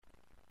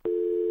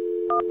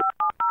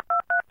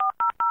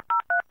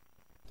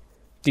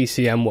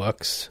DCM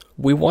works.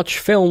 We watch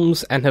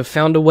films and have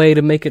found a way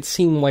to make it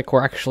seem like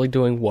we're actually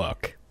doing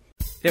work.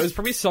 It was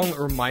probably a song that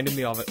reminded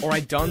me of it, or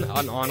I'd done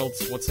an Arnold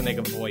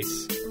Schwarzenegger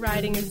voice.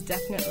 Writing is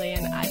definitely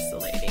an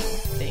isolating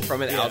thing.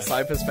 From an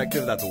outside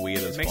perspective, that's weird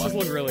as It makes fuck. us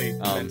look really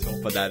mental.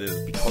 But that is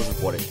Because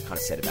of what it kind of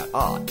said about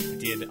art.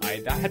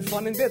 I had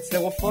fun in bits.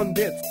 There were fun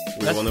bits.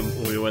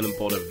 we went and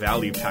bought a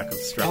value pack of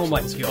straps. Oh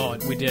my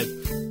god, we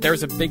did.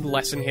 There's a big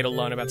lesson here to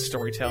learn about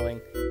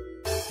storytelling.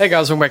 Hey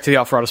guys, welcome back to the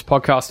Arthritis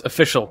Podcast,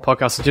 official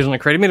podcast of Digital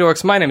and Creative Media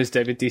Works. My name is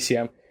David,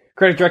 DCM.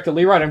 Creative Director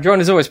Lee Wright. I'm joined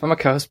as always by my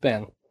co-host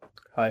Ben.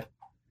 Hi.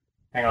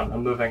 Hang on,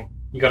 I'm moving.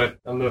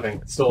 I'm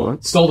moving. Stall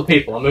the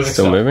people. I'm moving.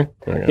 Still stuff. moving?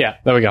 Okay. Yeah,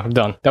 there we go. I'm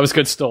done. That was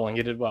good stalling.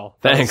 You did well.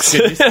 Thanks.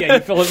 You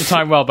filled the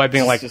time well by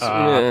being like, what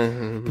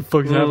the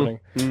fuck's happening?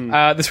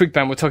 This week,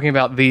 Ben, we're talking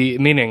about the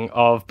meaning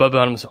of Bo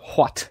Burnham's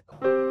What?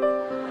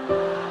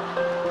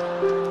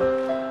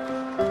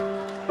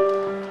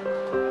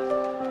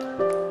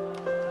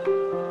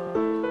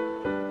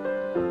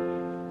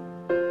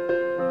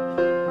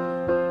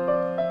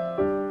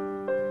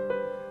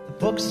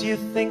 Books you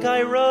think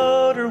I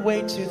wrote are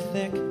way too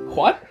thick.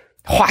 What?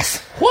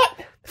 What?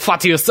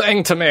 What are you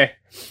saying to me?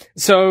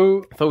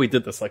 So, I thought we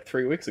did this like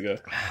 3 weeks ago.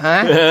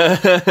 huh?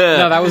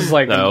 No, that was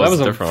like, No, it that was was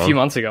a different. few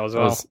months ago as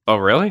well. Oh,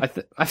 really?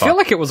 I feel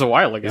like it was a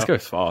while ago. This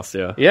goes fast,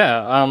 yeah.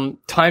 Yeah,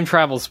 time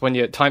travels when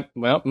you, time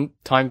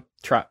flies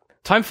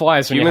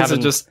when Humans you are have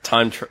just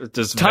Time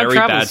very travels.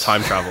 bad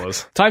time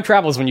travelers. time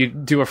travels when you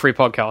do a free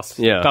podcast.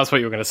 Yeah. That's what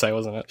you were going to say,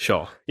 wasn't it?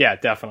 Sure. Yeah,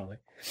 definitely.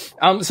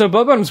 So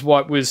Bo Burnham's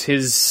What was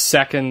his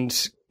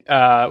second,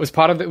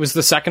 it was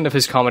the second of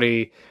his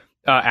comedy,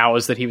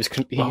 hours that he was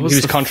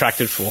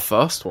contracted for.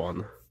 First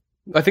one.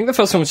 I think the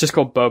first one was just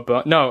called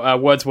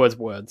Words, Words,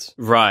 Words.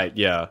 Right,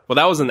 yeah. Well,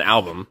 that was an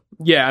album.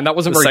 Yeah, and that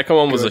wasn't The very second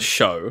one was good. a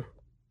show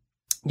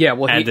Yeah,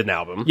 well, and an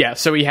album. yeah,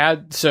 so he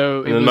had,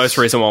 And the most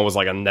recent one was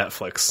like a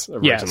Netflix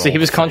original. yeah, so he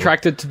was thing.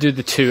 contracted to do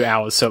the 2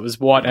 hours, so it was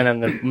What, and then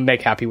the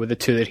Make Happy were the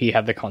 2 that he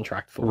had the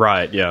contract for.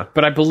 Right, yeah.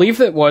 But I believe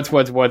that Words,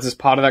 Words, Words is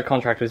part of that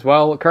contract as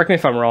well. Correct me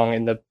if I'm wrong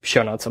in the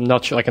show notes. I'm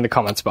not sure, like in the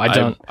comments, but I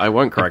don't. I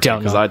won't correct you don't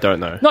because know. I don't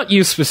know. Not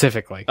you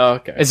specifically. Oh,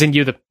 okay. As in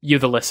you,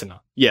 the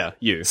listener. Yeah,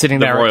 you. Sitting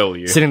the there, royal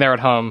you. sitting there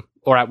at home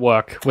or at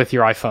work with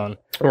your iPhone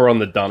Or on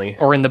the dunny.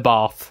 or in the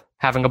bath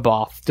having a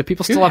bath. Do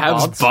people Who still have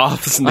has baths?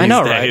 baths these I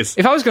know, days? right?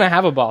 If I was going to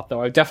have a bath,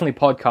 though, I'd definitely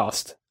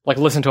podcast. Like,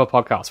 listen to a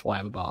podcast while I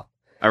have a bath.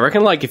 I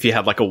reckon, like, if you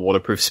had, like, a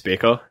waterproof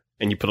speaker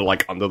and you put it,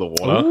 like, under the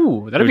water,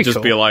 Ooh, it that'd would be just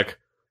cool. be like,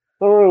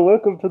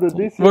 Welcome to the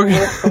DC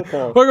podcast.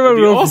 it'd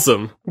be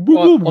awesome.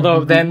 Well,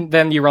 although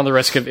then you run the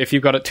risk of, if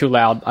you've got it too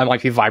loud, I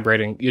might be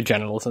vibrating your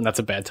genitals, and that's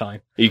a bad time.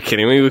 Are you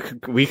kidding me?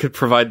 We could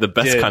provide the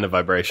best Dude. kind of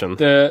vibration.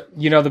 The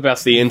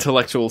best. The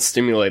intellectual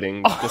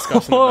stimulating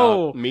discussion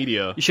Oh. about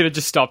media. You should have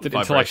just stopped at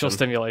intellectual Vibration.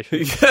 stimulation.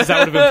 'Cause that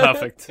would have been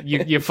perfect.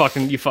 You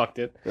fucked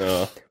it.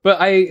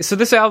 But so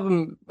this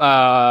album,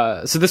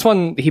 so this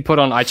one he put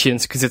on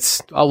iTunes because it's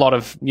a lot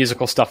of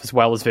musical stuff as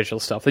well as visual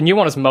stuff. The new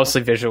one is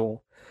mostly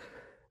visual,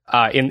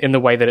 in the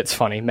way that it's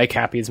funny. Make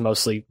Happy is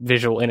mostly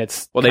visual in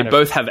its. Well, they kind of-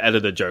 both have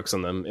edited jokes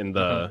on them in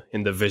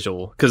the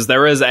visual, because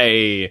there is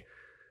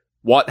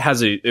what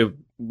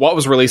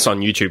was released on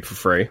YouTube for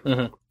free.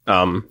 Mhm.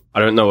 I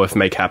don't know if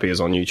Make Happy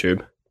is on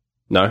YouTube.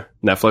 No,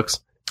 Netflix.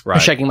 I'm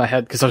Right. shaking my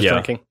head because I was Yeah.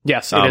 drinking.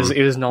 Yes, it is. It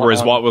is not.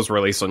 Whereas on- what was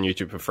released on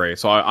YouTube for free.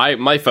 So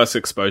my first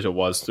exposure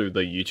was through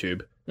the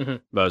YouTube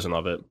version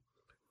of it,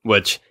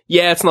 which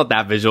it's not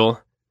that visual.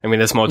 I mean,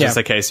 it's more just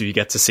a case of you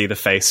get to see the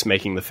face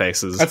making the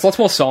faces. It's lots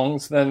more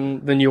songs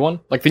than the new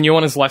one. Like the new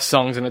one is less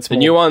songs and it's more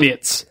new one-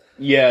 bits.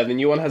 Yeah, the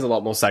new one has a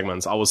lot more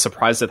segments. I was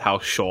surprised at how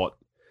short,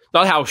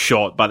 not how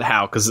short, but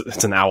how, because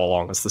it's an hour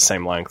long, it's the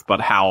same length, but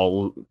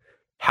how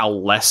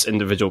less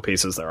individual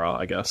pieces there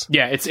are, I guess.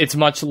 Yeah, it's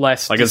much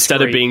less. Like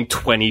instead of discrete. being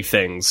 20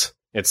 things,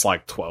 it's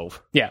like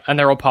 12. Yeah, and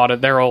they're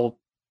all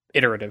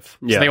iterative.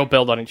 Yeah. So they all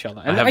build on each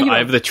other. And I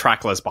have the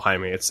track list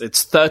behind me.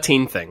 It's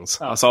 13 things.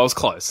 Oh. So I was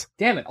close.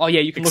 damn it. Oh yeah,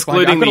 you can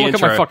Excluding look. I'm gonna the look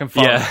at my intro. fucking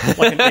phone Yeah.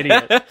 like an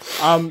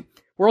idiot.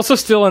 We're also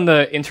still in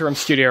the interim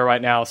studio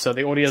right now, so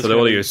the audio. So the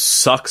audio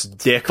sucks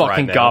dick right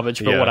fucking now.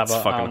 garbage, but Yeah, whatever.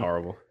 It's fucking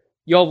horrible.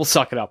 Y'all will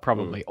suck it up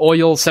probably, or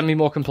you'll send me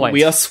more complaints.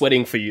 We are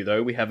sweating for you,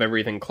 though. We have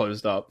everything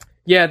closed up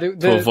yeah.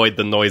 to avoid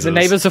the noises. The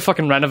neighbors are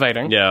fucking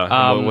renovating.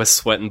 Yeah, we're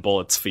sweating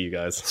bullets for you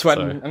guys.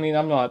 sweating. So. I mean,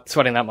 I'm not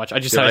sweating that much. I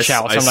just Dude, had a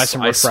shower, so I'm nice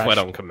and I refreshed. sweat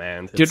on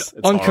command. Dude, It's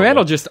on horrible. command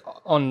or just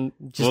on?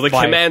 Just Well, the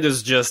by- command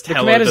is just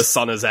hello, command the is-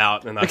 sun is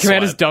out, and I The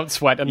commanders sweat. don't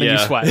sweat, and then you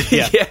Yeah. sweat.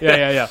 Yeah,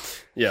 Yeah. yeah.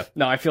 Yeah.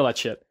 No, I feel that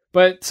shit.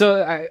 But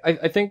so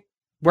I think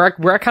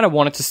where I kind of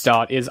wanted to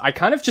start is I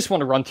kind of just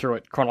want to run through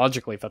it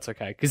chronologically, if that's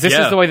okay, because this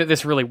Yeah. is the way that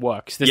this really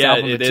works. This Yeah,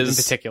 album it in is.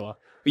 particular.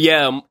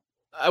 Yeah,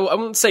 I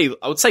would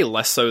say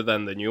less so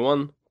than the new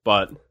one,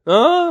 but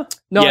No,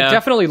 yeah.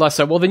 definitely less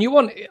so. Well, the new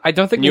one, I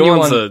don't think new the new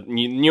one's one.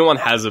 new one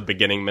has a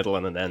beginning, middle,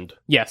 and an end.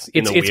 Yes,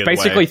 in it's a weird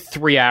basically way.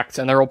 3 acts,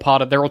 and they're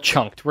all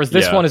chunked. Whereas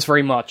this Yeah. one is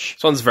very much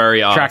This one's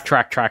very track.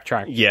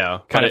 Yeah,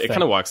 kind of it thing.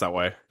 kind of works that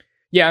way.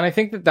 Yeah, and I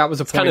think that was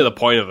a It's kind of the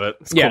point of it.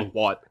 It's Yeah. called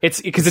what? It's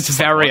because it's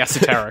very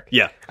esoteric.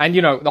 Yeah. And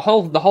the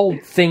whole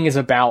thing is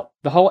about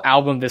the whole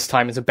album this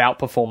time is about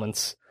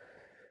performance.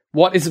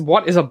 what is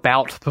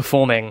about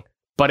performing,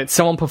 but it's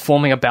someone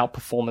performing about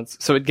performance.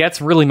 So it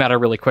gets really meta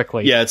really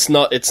quickly. Yeah, it's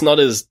not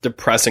as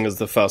depressing as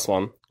the first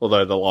one,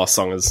 although the last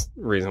song is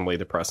reasonably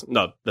depressing.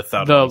 No, the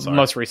third one, The sorry.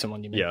 most recent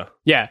one, you mean? Yeah.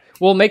 Yeah.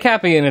 Well, Make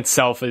Happy in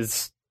itself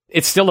it's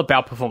still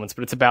about performance,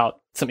 but it's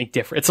about something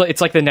different. It's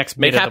like the next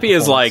Make bit of the Happy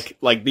is performance.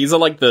 like these are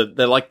like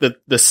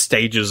the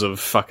stages of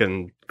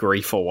fucking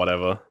grief or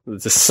whatever.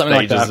 The Something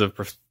like stages that.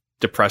 of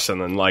depression,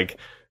 and like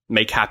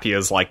Make Happy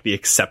is like the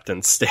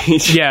acceptance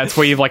stage. Yeah, it's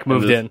where you've like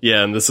moved in.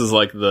 Yeah, and this is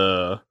like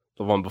the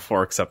one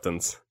before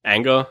acceptance.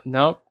 Anger,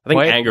 No, I think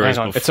wait, anger hang is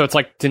on. before- So it's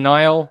like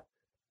denial,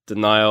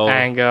 denial,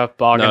 anger,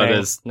 bargaining. No,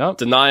 there's Nope.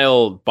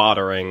 denial,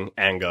 bartering,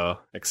 anger,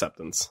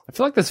 acceptance. I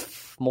feel like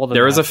there's more than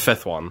There that. is a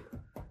fifth one.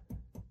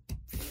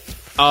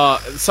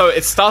 So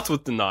it starts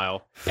with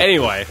denial.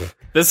 Anyway,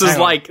 this is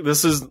Hang on.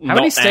 this is How not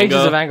many stages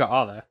anger. of anger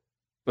are there?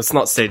 It's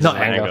not stages Not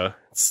of anger. anger.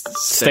 It's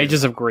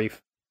Stages of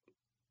grief.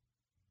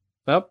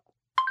 Nope.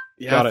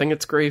 Yeah, Got I it. think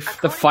it's grief.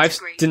 The five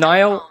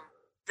denial.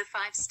 The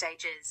 5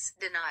 stages: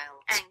 denial,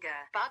 anger,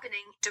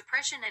 bargaining,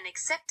 depression, and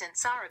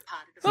acceptance are a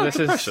part of the So this is-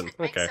 depression. It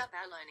makes Okay. up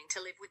our learning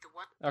to live with the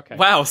one. Okay.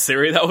 Wow,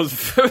 Siri, that was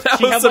that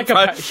She was had like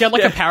surpri- she had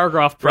like Yeah, a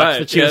paragraph prep right,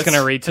 that she was yes, going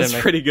to read to that's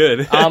me. pretty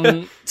good.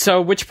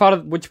 So which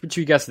would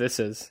you guess this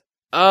is?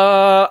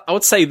 I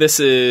would say this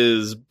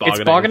is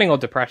bargaining. It's bargaining or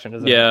depression,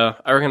 isn't it? Yeah,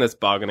 I reckon it's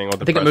bargaining or I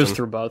depression. think it moves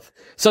through both.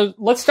 So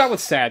let's start with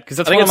sad because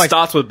I that's think one it of my.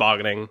 starts with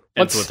bargaining,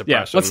 ends with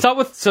depression. let's start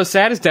with so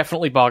sad is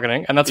definitely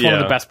bargaining, and that's one of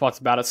Yeah. the best parts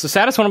about it. So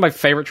sad is one of my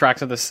favorite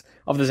tracks of this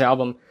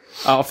album,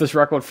 off this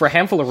record for a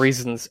handful of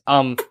reasons.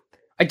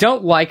 I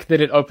don't like that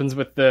it opens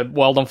with the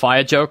world on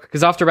fire joke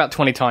because after about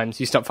 20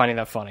 times you stop finding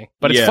that funny,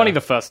 but it's Yeah. funny the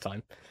first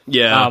time.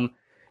 Yeah.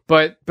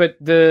 But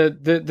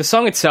the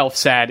song itself,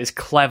 sad, is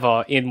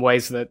clever in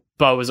ways that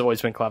Bo has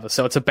always been clever.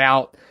 So it's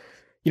about,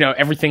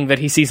 everything that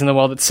he sees in the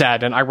world that's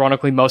sad, and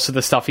ironically, most of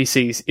the stuff he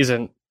sees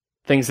isn't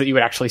things that you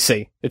would actually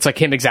see. It's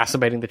like him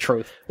exacerbating the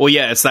truth. Well,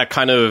 yeah, it's that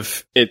kind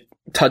of, it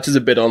touches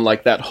a bit on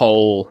like that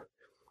whole,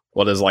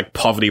 what is like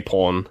poverty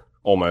porn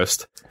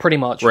almost, Pretty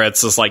much. where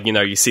it's just like,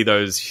 you see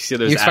those You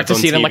expect ads to on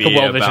see TV it in, like, a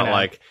World Vision about ad.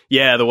 like,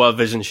 yeah, the World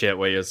Vision shit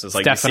where it's just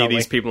like, you Definitely. see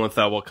these people in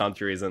third world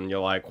countries and you're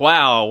like,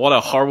 wow, what a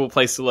horrible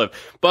place to live.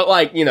 But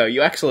like,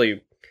 you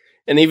actually,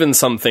 and even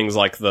some things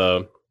like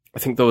I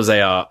think there was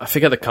I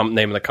forget the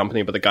name of the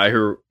company, but the guy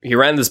he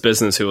ran this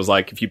business who was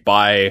like, if you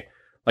buy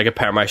like a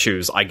pair of my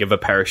shoes, I give a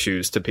pair of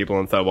shoes to people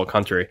in third world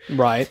country.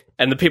 Right.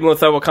 And the people in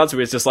third world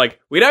country is just like,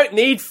 we don't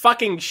need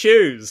fucking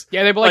shoes.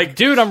 Yeah, they'd be like,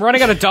 dude, I'm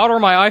running out of data on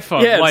my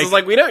iPhone. Yeah, it's just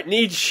like, we don't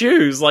need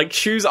shoes. Like,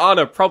 shoes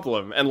aren't a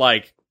problem. And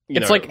like,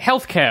 it's like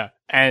healthcare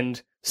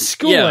and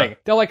schooling. Yeah.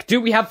 They're like,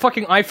 dude, we have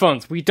fucking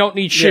iPhones. We don't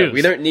need shoes. yeah,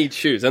 we don't need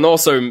shoes. And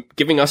also,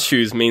 giving us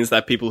shoes means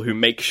that people who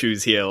make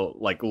shoes here,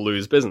 like,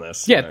 lose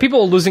business. Yeah,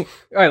 people are losing.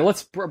 All right,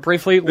 let's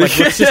briefly, let's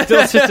just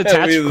attach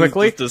We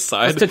quickly. just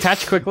decide. Let's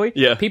detach quickly.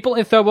 Yeah. People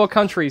in third world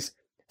countries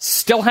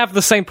still have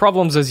the same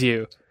problems as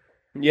you.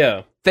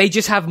 Yeah. They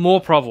just have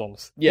more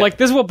problems. Yeah. Like,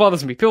 this is what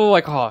bothers me. People are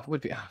like, oh, it would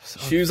be.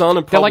 Shoes aren't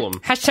a They're problem.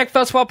 like, hashtag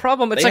first world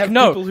problem. It's They like, have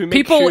no. people who make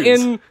People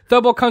shoes. in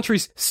third world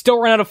countries still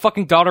run out of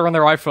fucking data on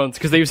their iPhones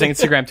because they're using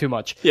Instagram too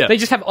much. Yeah. They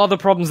just have other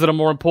problems that are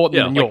more important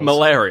yeah, than like yours.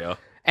 malaria.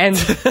 And,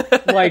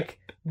 like,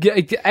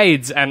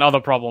 AIDS and other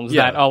problems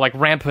Yeah. that are, like,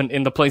 rampant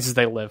in the places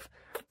they live.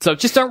 So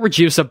just don't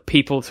reduce a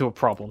people to a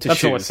problem.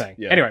 That's all we're shoes, saying.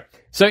 yeah. Anyway,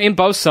 so in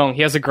Bo's song,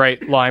 he has a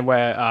great line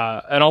where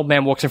an old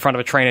man walks in front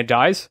of a train and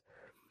dies.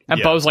 And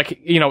Yeah. Bo's like,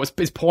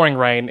 it's pouring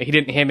rain. He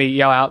didn't hear me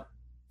yell out,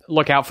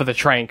 look out for the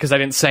train, because I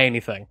didn't say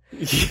anything.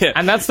 Yeah.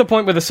 And that's the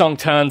point where the song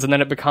turns, and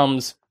then it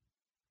becomes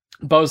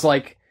Bo's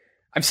like,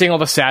 I'm seeing all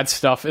the sad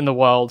stuff in the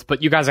world,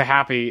 but you guys are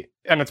happy,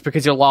 and it's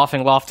because you're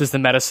laughing. Laughter's the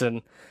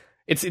medicine.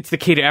 It's the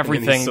key to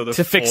everything sort of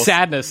to fix forced-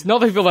 sadness. Not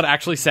the people that are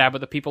actually sad,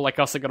 but the people like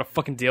us that got to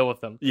fucking deal with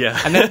them. Yeah.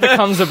 And then it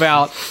becomes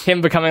about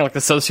him becoming like the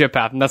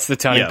sociopath, and that's the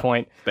turning Yeah,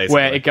 point basically.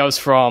 where it goes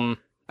from.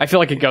 I feel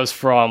like it goes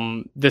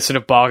from this sort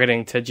of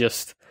bargaining to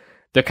just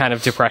the kind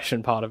of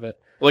depression part of it.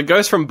 Well, it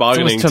goes from It's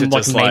bargaining almost to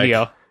just like,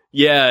 mania.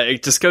 yeah,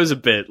 it just goes a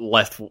bit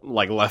left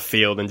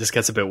field and just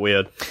gets a bit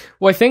weird.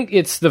 Well, I think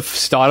it's the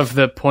start of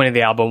the point of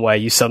the album where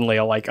you suddenly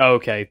are like, oh,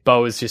 okay,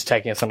 Bo is just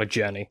taking us on a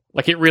journey.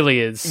 Like, it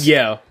really is.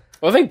 Yeah.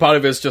 Well, I think part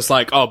of it's just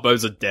like, oh,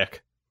 Bo's a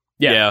dick.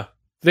 Yeah.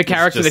 The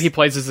character just- that he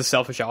plays is a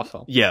selfish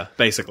asshole. Yeah,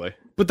 basically.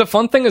 But the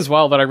fun thing as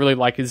well that I really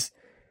like is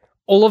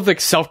all of the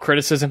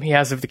self-criticism he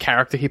has of the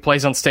character he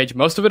plays on stage.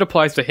 Most of it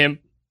applies to him,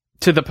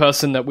 to the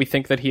person that we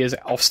think that he is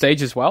off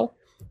stage as well.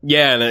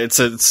 Yeah, and it's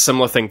a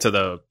similar thing to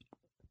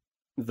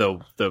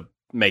the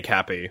Make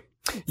Happy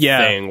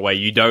thing where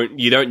you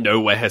don't know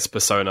where his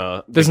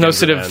persona There's no begins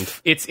sort and of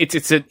ends.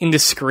 it's an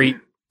indiscreet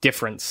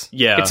difference.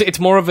 Yeah. It's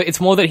more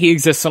that he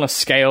exists on a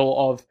scale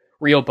of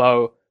real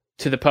Bo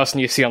to the person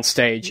you see on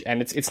stage,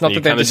 and it's not And that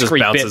he they're kinda just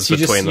discrete bounces bits. You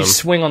between them.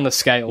 swing on the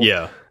scale.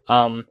 Yeah.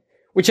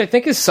 which I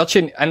think is such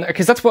and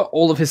because that's what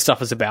all of his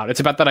stuff is about. It's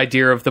about that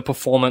idea of the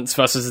performance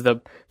versus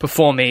the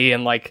performee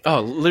and like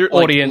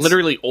audience.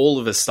 Literally all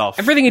of his stuff.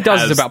 Everything he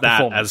does is has about that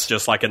performance. as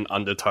just like an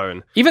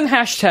undertone. Even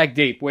Hashtag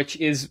Deep, which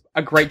is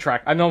a great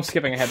track. I know I'm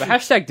skipping ahead, but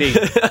Hashtag Deep,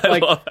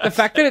 like love the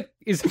fact that it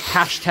is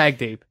Hashtag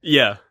Deep,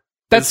 Yeah.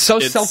 that's so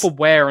it's-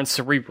 self-aware and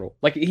cerebral.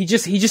 Like he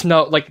just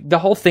know, like the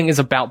whole thing is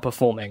about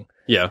performing.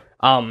 Yeah.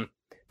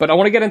 But I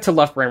want to get into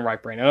Left Brain,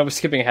 Right Brain. I know we're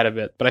skipping ahead a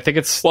bit, but I think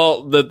it's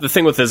Well, the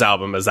thing with this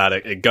album is that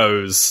it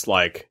goes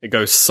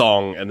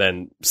song and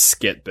then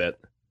skit bit.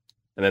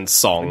 And then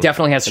song. It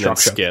definitely has and then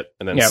structure. skit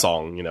and then Yep.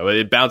 song. You know,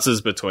 it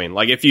bounces between.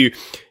 Like if you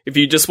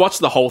just watch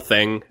the whole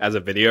thing as a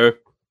video,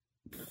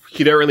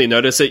 you don't really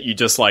notice it. You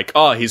just like,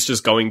 oh, he's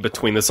just going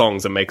between the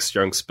songs and makes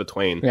jokes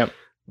between. Yep.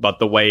 But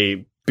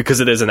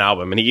because it is an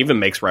album, and he even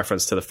makes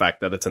reference to the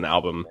fact that it's an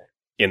album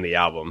in the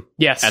album.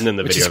 yes, And in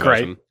the which video is great.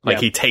 version. Like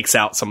Yeah. he takes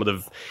out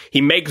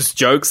he makes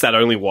jokes that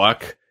only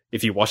work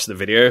if you watch the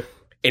video,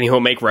 and he'll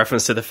make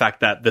reference to the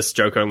fact that this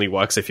joke only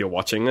works if you're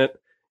watching it.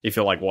 If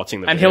you're like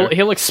watching the And video.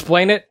 he'll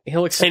explain it.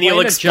 He'll explain he'll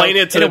a explain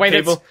joke it to in a the way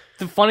people.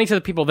 that's funny to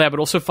the people there, but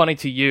also funny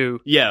to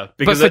you. Yeah, But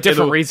because for different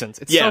it'll- reasons.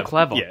 It's so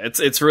clever. Yeah,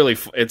 it's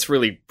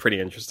really pretty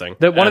interesting.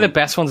 One of the And-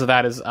 best ones of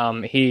that is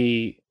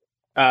he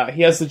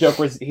has the joke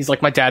where he's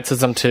like, my dad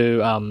says I'm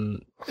too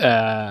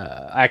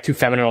I act too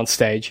feminine on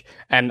stage,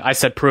 and I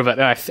said prove it,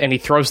 and he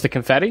throws the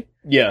confetti.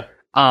 Yeah,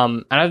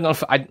 And I don't know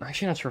if I'm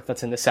actually not sure if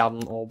that's in this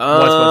album or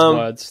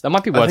Words. That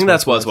might be Words. I think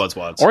that's Words.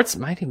 or it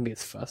might even be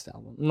his first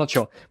album. I'm not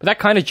sure, but that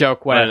kind of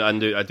joke where I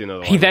do know.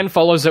 The he one. then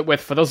follows it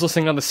with, for those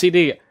listening on the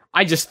CD,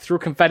 I just threw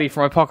confetti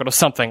from my pocket or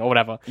something or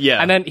whatever. Yeah.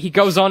 And then he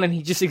goes on and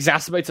he just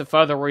exacerbates it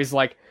further where he's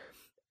like,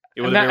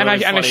 it would have been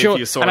really funny if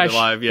you saw it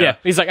live. Yeah,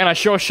 he's like, and I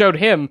sure showed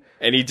him.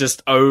 and he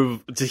just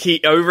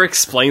over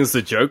explains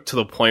the joke to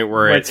the point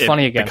where It's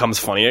funny again. becomes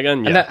funny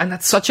again. Yeah, And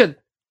that's such a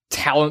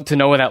talent to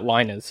know where that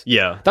line is.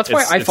 yeah. That's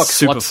why I it's Fuck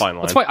super Sluts. fine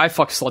line. That's why I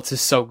Fuck Sluts is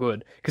so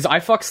good. Because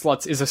I Fuck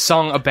Sluts is a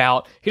song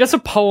about, he does a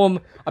poem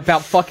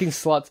about fucking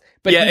sluts,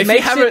 but Yeah, he if you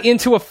makes haven't- it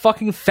into a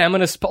fucking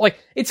feminist, like,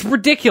 it's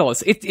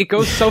ridiculous. It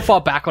goes so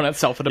far back on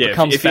itself that it Yeah,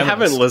 becomes if you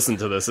feminist. haven't listened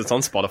to this, it's on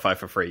Spotify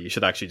for free. You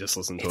should actually just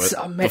listen to It's it.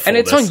 ama- before and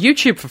it's this. on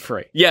YouTube for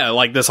free. Yeah,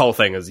 like this whole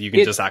thing is you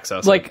can It- just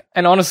access Like,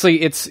 and honestly,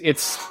 it's,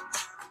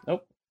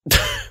 nope. it.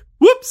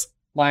 Whoops.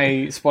 My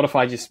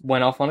Spotify just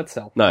went off on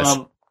itself. Nice.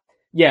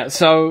 Yeah,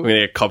 so We're gonna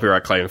get a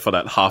copyright claim for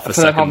that half a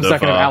for that second half a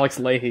second of of Alex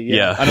Leahy. Yeah,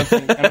 yeah. I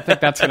don't think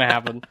that's gonna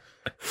happen.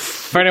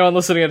 For anyone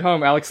listening at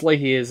home, Alex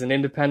Leahy is an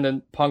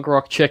independent punk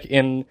rock chick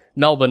in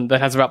Melbourne that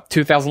has about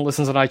 2,000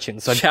 listens on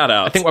iTunes. So Shout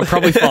out. I think we're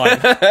probably fine.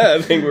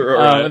 I think we're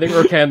alright. I think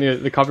we're okay on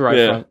the copyright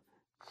Yeah. front.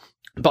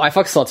 But I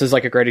Fuck Sluts is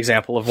like a great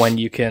example of when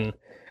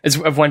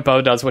of when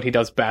Bo does what he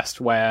does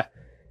best, where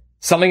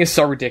something is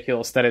so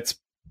ridiculous that it's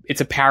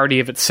a parody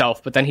of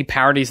itself, but then he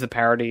parodies the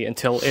parody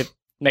until it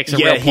makes a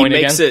real point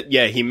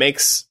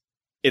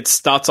it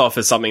starts off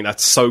as something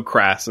that's so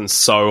crass and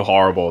so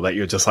horrible that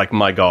you're just like,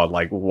 my god,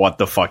 like what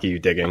the fuck are you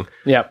digging?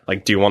 Yeah,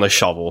 Like, do you want a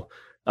shovel?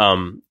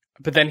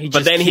 but then he But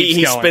just then he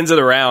keeps going. spins it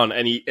around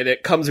and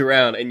it comes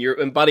around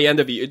and by the end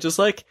of it, you're just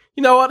like,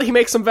 you know what? He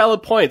makes some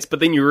valid points, but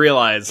then you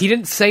realize He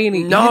didn't say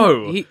any.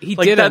 no, he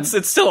like, didn't.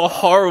 it's still a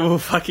horrible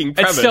fucking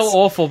premise. It's still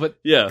awful, but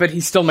Yeah. but he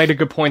still made a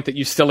good point that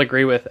you still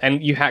agree with,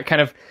 and you kind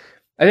of.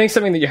 I think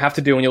something that you have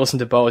to do when you listen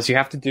to Bo is you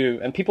have to do,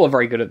 and people are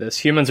very good at this.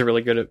 Humans are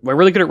really good at. We're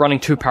really good at running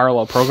two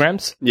parallel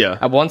programs Yeah.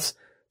 at once.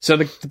 So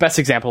the best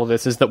example of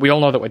this is that we all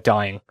know that we're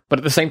dying, but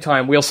at the same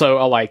time, we also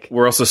are like.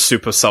 We're also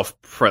super Yeah.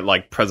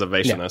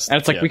 preservationist. And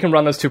it's like Yeah. we can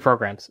run those two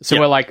programs. So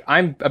Yeah. we're like,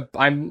 I'm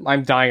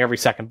dying every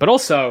second, but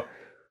also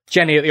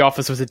Jenny at the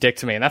office was a dick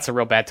to me, and that's a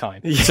real bad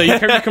time. So you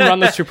can run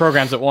those two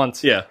programs at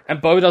once. Yeah. And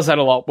Bo does that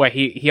a lot, where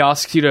he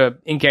asks you to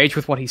engage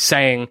with what he's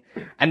saying,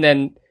 and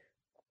then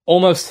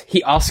almost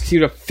he asks you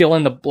to fill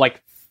in the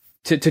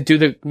to do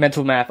the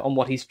mental math on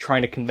what he's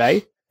trying to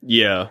convey,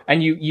 Yeah.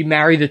 and you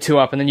marry the two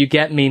up, and then you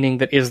get meaning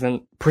that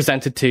isn't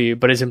presented to you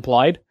but is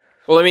implied.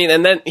 Well, I mean,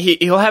 and then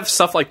he'll have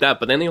stuff like that,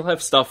 but then he'll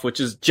have stuff which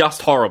is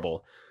just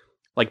horrible,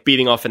 like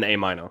beating off an A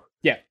minor.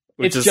 Yeah,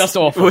 Which it's just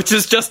awful. Which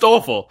is just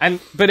awful.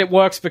 But it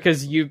works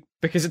because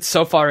it's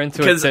so far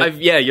into it. Because that-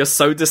 you're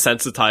so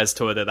desensitized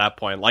to it at that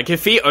point. Like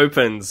if he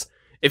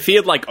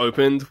had like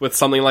opened with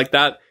something like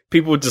that,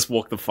 people would just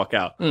walk the fuck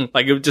out.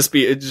 Like it'd just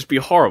be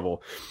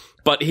horrible.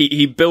 But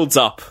he builds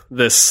up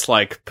this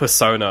like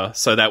persona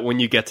so that when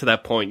you get to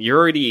that point, you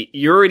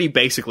already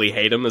basically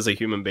hate him as a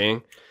human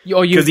being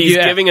because he's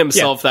giving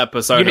himself that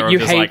persona You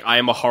of just hate- like, I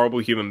am a horrible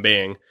human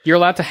being. You're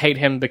allowed to hate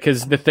him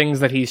because the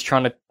things that he's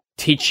trying to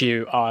teach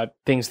you are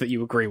things that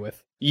you agree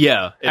with.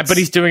 Yeah, But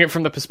he's doing it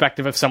from the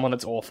perspective of someone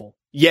that's awful.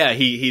 yeah,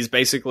 he's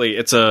basically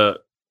it's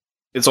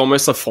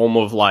almost a form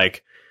of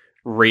like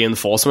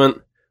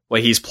reinforcement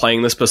where he's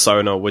playing this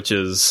persona which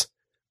is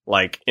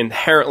like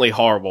inherently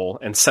horrible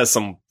and says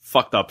some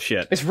fucked up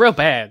shit. It's real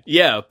bad.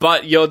 Yeah,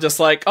 but you're just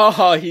like,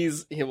 oh,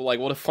 he's like,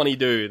 what a funny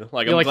dude.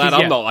 Like, You're I'm like, glad he's-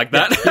 I'm yeah. not like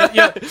that.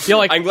 Yeah, you're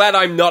like, I'm glad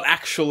I'm not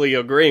actually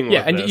agreeing yeah,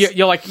 with and this.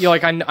 you're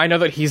like, I know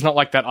that he's not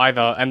like that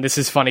either, and this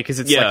is funny because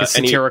it's like a and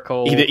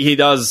satirical.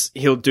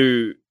 He'll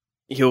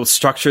he'll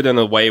structure it in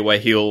a way where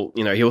he'll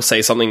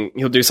say something,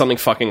 he'll do something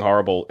fucking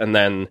horrible, and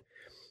then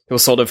he'll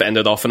sort of end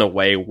it off in a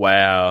way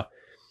where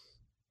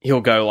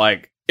he'll go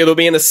like, it'll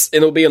be in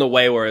a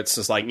way where it's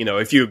just like,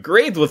 if you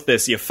agreed with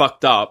this, you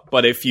fucked up,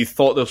 but if you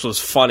thought this was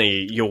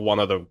funny, you're one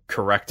of the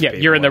correct people.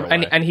 You're in the,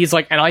 and he's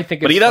like, and I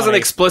think it's but he doesn't funny.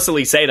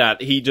 explicitly say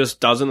that, he just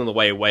does it in the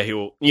way where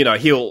he'll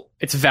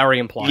It's very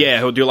implied. yeah,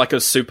 he'll do like a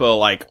super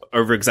like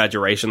over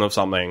exaggeration of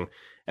something,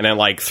 and then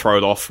like throw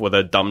it off with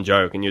a dumb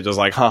joke, and you're just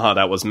like, haha,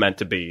 that was meant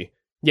to be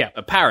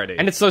a parody.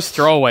 And it's those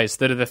throwaways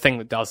that are the thing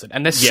that does it.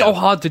 And they're so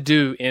hard to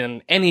do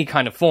in any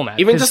kind of format.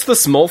 Even just the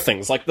small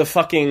things, like the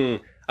fucking,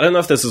 I don't know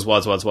if this is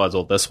Words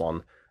or this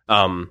one.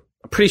 I'm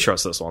pretty sure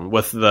it's this one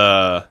with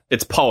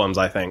it's poems,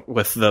 I think,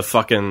 with the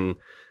fucking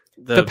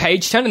the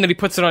page turn, and then he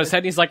puts it on his head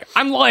and he's like,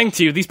 I'm lying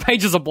to you, these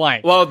pages are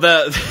blank. Well,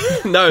 the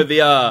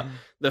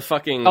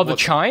fucking the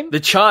chime? The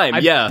chime,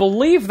 I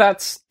believe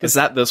that's is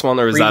that this one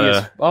or is that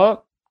a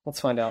Oh, let's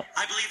find out.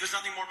 I believe there's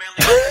nothing more manly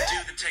I can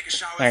do than take a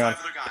shower with Hang on.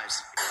 five other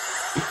guys.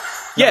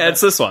 Yeah,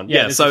 it's this one.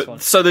 Yeah, Yeah, it's so this one.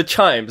 so the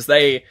chimes,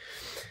 they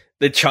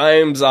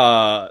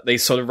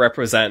sort of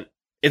represent,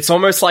 it's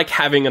almost like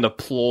having an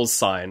applause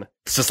sign.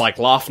 It's just like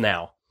laugh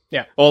now.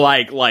 Yeah. Or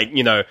like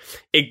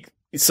it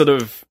sort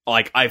of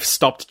like I've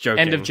stopped joking.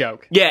 End of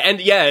joke. Yeah, and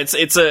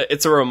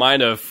it's a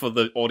reminder for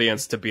the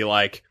audience to be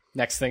like,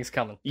 Next thing's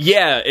coming.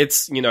 yeah,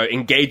 it's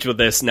engage with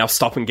this, now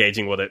stop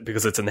engaging with it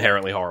because it's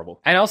inherently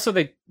horrible. And also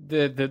the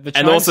And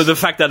chimes- also the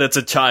fact that it's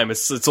a chime,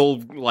 it's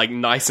all like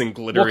nice and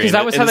glittery. Well, 'cause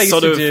that was and how it they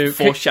sort used of to do-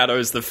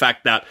 foreshadows the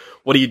fact that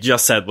what he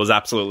just said was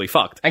absolutely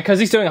fucked. And because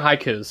he's doing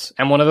haikus,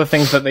 and one of the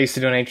things that they used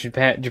to do in ancient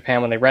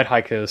Japan when they read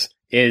haikus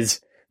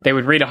is they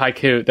would read a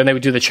haiku, then they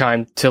would do the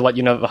chime to let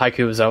you know that the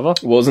haiku was over.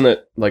 Wasn't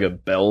it like a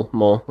bell,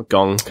 more a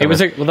gong? It was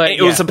a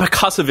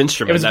percussive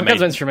instrument. It was that a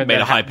percussive instrument made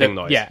that a high had- ping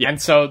that- noise. Yeah,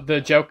 and so the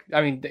joke,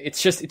 I mean,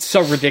 it's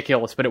so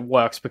ridiculous, but it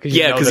works because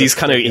you know because that he's it's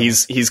kind of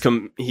ridiculous.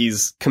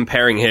 he's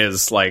comparing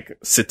his like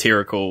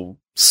satirical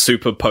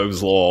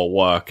superpose law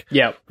work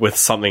Yeah. with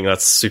something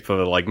that's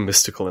super like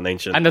mystical and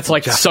ancient, And that's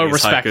like so Japanese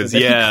respected. haikus.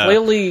 That Yeah, He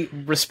clearly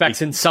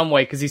respects in some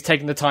way because he's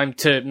taking the time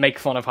to make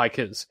fun of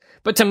haikus.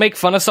 But to make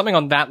fun of something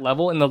on that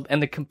level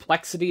and the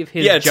complexity of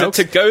his jokes,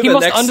 to go he the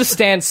must next-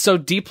 understand so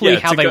deeply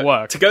how they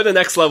work. To go the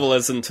next level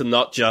isn't to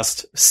not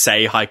just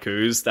say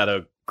haikus that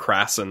are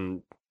crass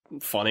and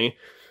funny,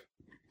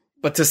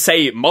 but to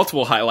say have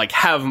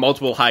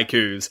multiple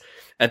haikus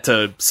and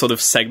to sort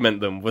of segment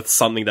them with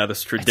something that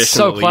is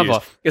traditionally clever.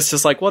 used. It's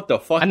just like, what the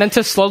fuck? And then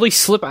to slowly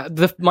slip...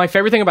 my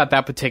favorite thing about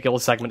that particular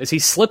segment is he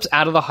slips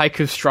out of the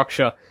haiku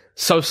structure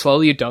so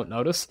slowly you don't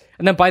notice.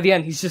 And then by the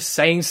end, he's just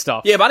saying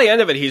stuff. Yeah, by the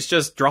end of it, he's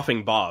just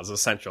dropping bars,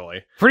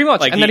 essentially. Pretty much.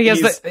 Like, and then he has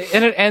he's-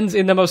 and it ends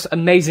in the most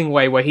amazing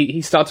way where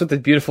he starts with this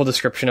beautiful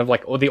description of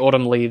like the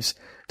autumn leaves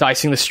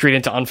dicing the street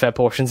into unfair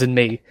portions and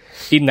me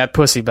eating that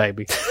pussy,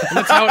 baby. And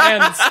that's how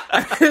it ends.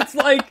 It's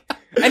like,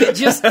 and it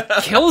just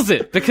kills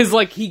it because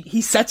like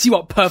he sets you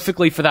up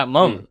perfectly for that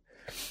moment.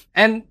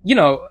 And,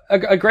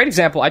 a great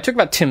example, I talk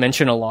about Tim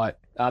Minchin a lot,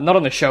 not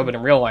on the show, but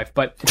in real life,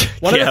 but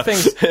one of the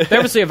things, they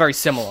obviously are very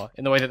similar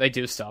in the way that they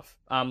do stuff.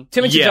 Tim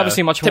Minchin's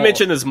obviously much more... Tim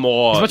Minchin is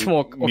more... He's much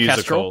more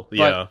orchestral. musical,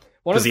 yeah.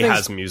 One of Because the he things-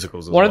 has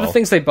musicals as One well. of the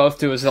things they both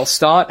do is they'll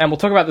start, and we'll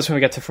talk about this when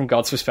we get to From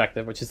God's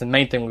Perspective, which is the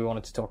main thing we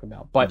wanted to talk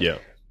about. But Yeah.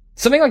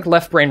 something like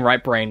Left Brain,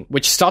 Right Brain,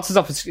 which starts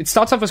off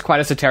as quite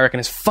esoteric and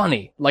is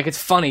funny. Like, it's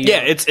funny. Yeah,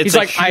 it's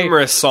a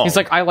humorous song. He's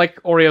like, I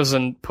like Oreos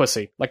and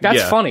pussy. Like, that's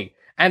Yeah. funny.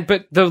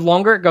 But the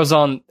longer it goes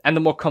on and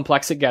the more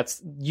complex it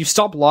gets, you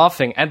stop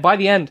laughing, and by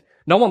the end,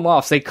 no one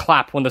laughs. They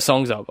clap when the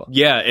song's over.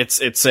 Yeah, it's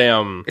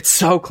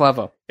so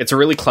clever. it's a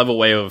really clever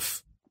way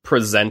of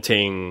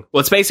presenting.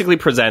 Well, it's basically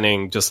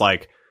presenting just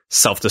like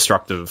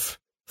self-destructive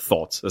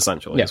thoughts.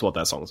 Essentially, Yeah. is what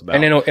that song's about.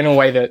 And in a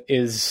way that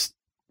is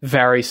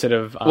very sort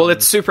of... well,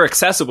 it's super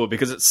accessible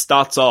because it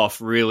starts off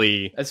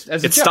really. as a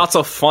It joke. starts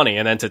off funny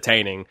and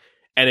entertaining,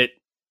 and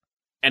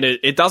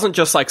it doesn't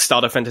just like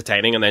start off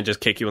entertaining and then just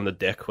kick you in the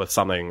dick with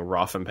something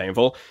rough and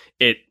painful.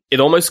 It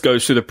almost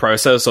goes through the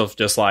process of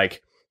just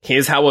like,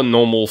 here's how a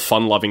normal,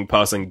 fun-loving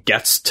person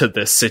gets to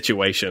this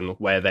situation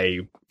where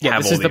they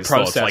have this all is the these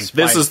thoughts. process, Like,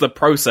 this right. is the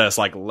process,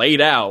 like,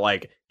 laid out.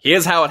 Like,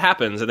 here's how it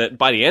happens. And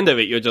by the end of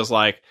it, you're just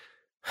like,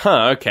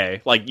 huh,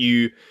 okay. Like,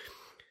 you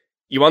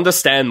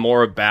understand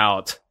more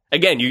about...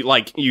 Again,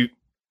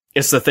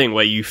 it's the thing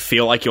where you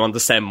feel like you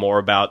understand more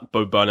about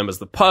Bo Burnham as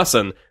the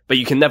person, but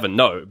you can never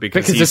know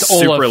because he's it's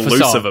all super a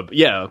facade. elusive.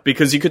 Yeah,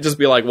 because you could just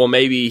be like, well,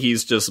 maybe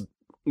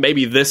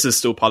this is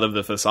still part of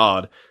the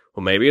facade.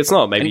 Well, maybe it's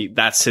not. Maybe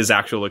that's his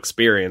actual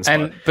experience.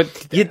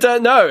 But you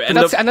don't know. And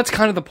that's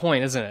kind of the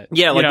point, isn't it?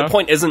 yeah, like You know? the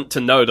point isn't to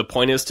know. The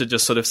point is to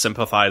just sort of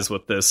sympathize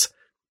with this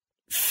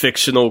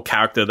fictional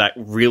character that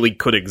really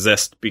could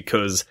exist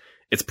because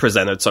it's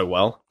presented so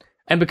well.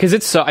 And because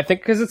it's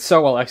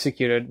so well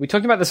executed. We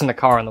talked about this in the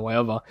car on the way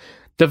over.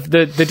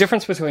 The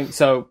difference between,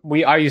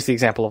 I use the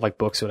example of like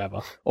books or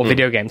whatever, or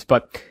video games,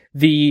 but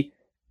the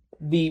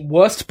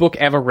worst book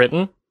ever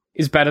written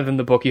is better than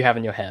the book you have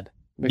in your head.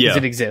 Because Yeah,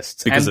 it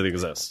exists. Because And it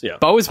exists, yeah.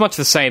 Bo is much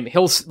the same.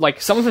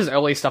 Some of his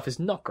early stuff is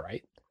not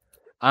great.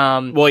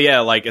 Well, yeah,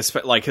 like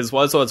his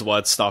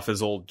words stuff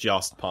is all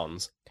just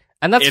puns.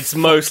 And It's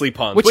mostly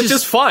puns, which which is-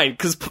 is fine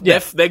because Yeah.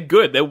 they're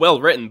good, they're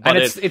well written, but and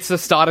it's the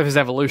start of his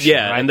evolution.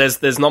 yeah, right? and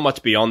there's not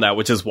much beyond that,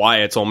 which is why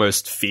it's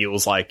almost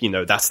feels like, you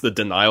know, that's the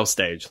denial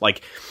stage.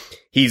 Like,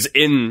 he's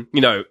in,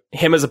 you know,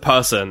 him as a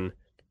person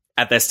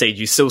at that stage,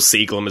 you still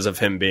see glimmers of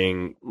him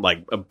being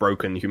like a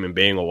broken human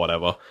being or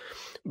whatever,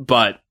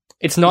 but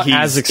it's not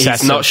as excessive.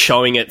 he's not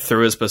showing it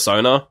through his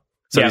persona.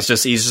 So Yeah. he's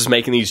just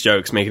making these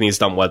jokes, making these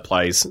dumb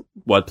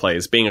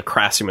wordplays, being a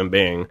crass human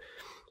being.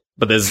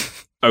 But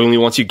there's only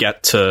once you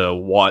get to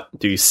what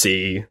do you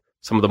see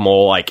some of the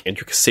more like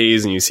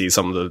intricacies, and you see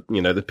some of the,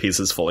 you know, the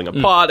pieces falling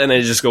apart, and then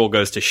it just all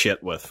goes to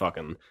shit with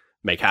fucking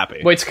Make Happy.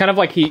 Well, it's kind of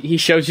like he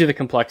shows you the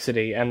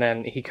complexity, and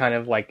then he kind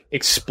of like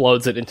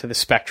explodes it into the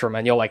spectrum,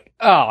 and you're like,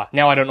 oh,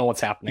 now I don't know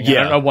what's happening. I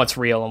Yeah. don't know what's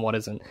real and what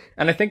isn't.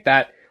 And I think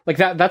that like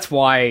that's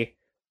why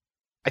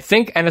I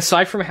think, and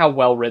aside from how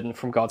well written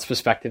from God's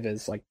perspective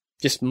is, like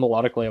just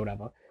melodically or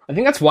whatever, I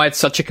think that's why it's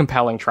such a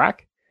compelling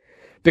track,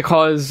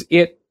 because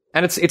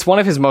it's one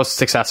of his most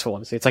successful.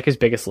 Obviously, it's like his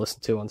biggest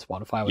listen to on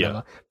Spotify, or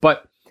whatever.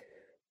 But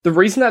the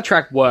reason that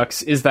track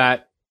works is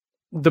that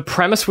the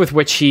premise with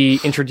which he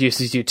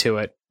introduces you to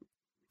it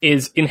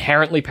is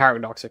inherently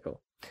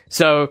paradoxical.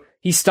 So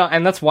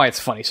and that's why it's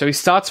funny. So he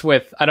starts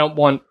with, I don't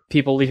want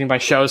people leaving my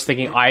shows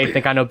thinking I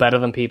think I know better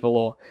than people,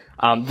 or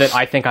that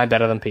I think I'm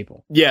better than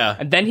people. Yeah.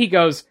 And then he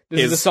goes,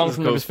 this is a song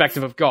from the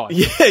perspective of God.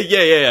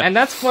 Yeah. And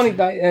that's funny,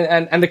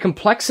 and the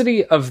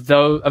complexity of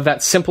that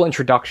simple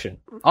introduction.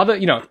 Other,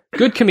 you know,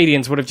 good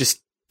comedians would have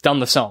just done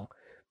the song,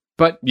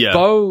 but Yeah.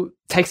 Bo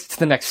takes it to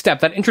the next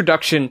step. That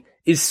introduction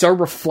is so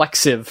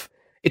reflexive.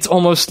 It's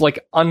almost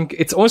like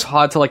it's almost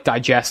hard to like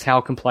digest how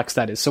complex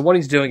that is. So what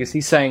he's doing is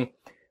he's saying,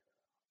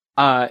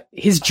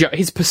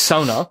 his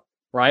persona,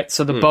 right?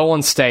 So the Bo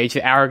on stage,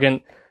 the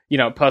arrogant, you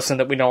know, person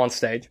that we know on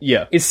stage,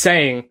 Yeah. is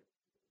saying,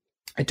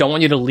 I don't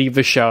want you to leave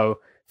the show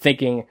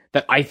thinking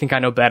that I think I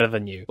know better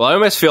than you. Well, I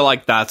almost feel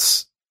like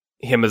that's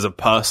him as a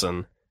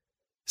person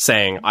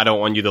saying, I don't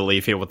want you to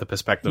leave here with the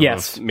perspective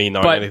Yes. of me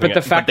knowing But- anything. but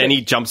the fact then that-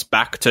 he jumps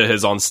back to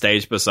his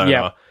on-stage persona,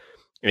 Yeah.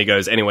 and he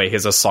goes, anyway,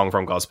 here's a song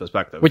from God's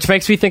perspective. Which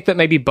makes me think that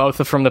maybe both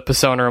are from the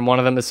persona, and one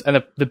of them is,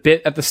 and the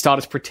bit at the start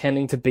is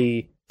pretending to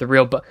be the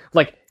real Bo.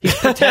 Like, he's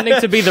pretending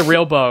to be the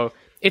real Bo.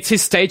 It's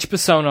his stage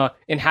persona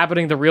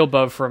inhabiting the real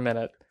Bo for a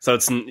minute. So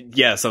it's You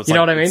know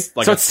what I mean?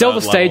 Like So a it's still the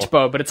third stage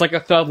level. Bo, but it's like a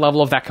third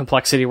level of that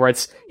complexity where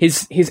it's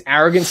his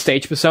arrogant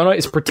stage persona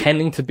is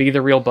pretending to be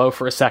the real Bo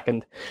for a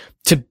second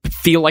to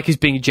feel like he's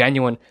being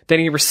genuine. Then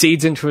he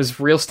recedes into his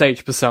real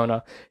stage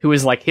persona, who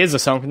is like, here's a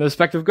song from the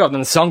perspective of God. Then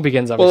the song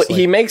begins, Well,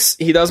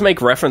 obviously. he does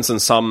make reference in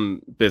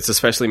some bits,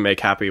 especially Make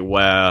Happy,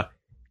 where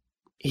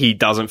he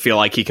doesn't feel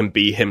like he can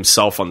be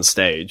himself on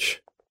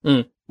stage.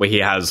 Where he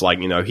has, like,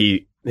 you know,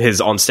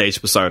 his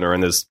on-stage persona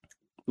and his,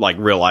 like,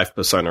 real-life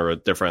persona are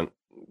different.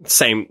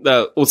 Same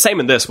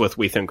in this with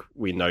We Think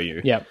We Know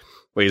You. Yeah.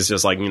 Where he's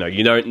just like, you know,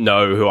 you don't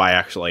know who I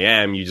actually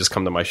am, you just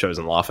come to my shows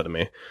and laugh at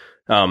me.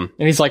 And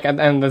he's like,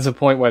 and there's a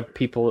point where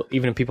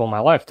even people in my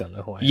life don't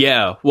know who I am.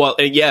 Yeah, well,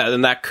 yeah,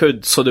 and that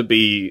could sort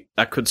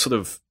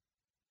of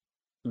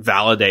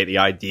validate the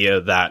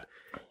idea that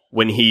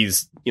when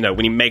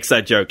when he makes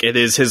that joke, it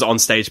is his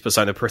on-stage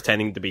persona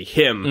pretending to be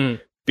him,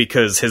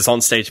 because his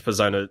on-stage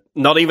persona,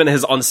 not even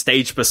his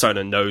on-stage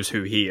persona knows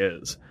who he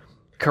is.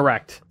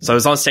 Correct. So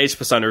his on-stage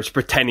persona is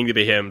pretending to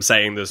be him,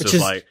 saying this Which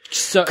is like...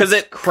 so, 'cause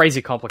it's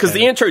crazy complicated. Because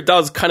the intro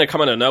does kind of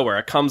come out of nowhere.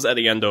 It comes at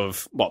the end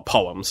of,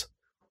 Poems?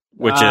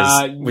 Which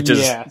is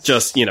yes.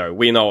 just, you know,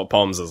 we know what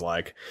Poems is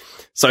like.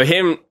 So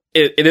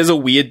it is a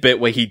weird bit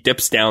where he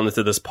dips down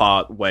into this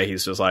part where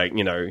he's just like,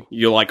 you know,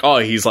 you're like, oh,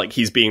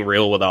 he's being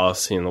real with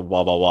us, you know,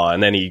 blah, blah, blah.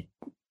 And then he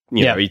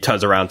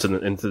turns around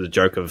into the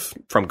joke of,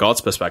 from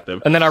God's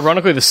perspective. And then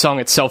ironically, the song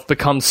itself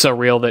becomes so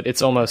real that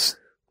it's one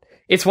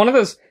of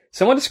those,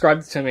 someone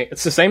described it to me,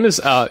 it's the same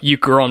as You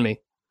Grew On Me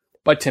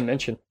by Tim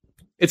Minchin.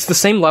 It's the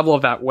same level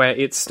of that, where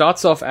it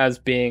starts off as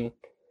being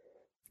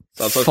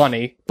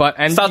funny,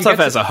 Starts off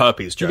as a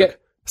herpes joke,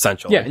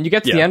 essentially. Yeah, and you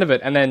get to the end of it,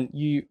 and then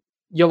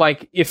you're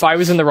like, if I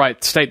was in the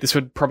right state, this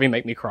would probably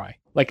make me cry.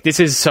 Like, this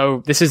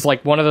is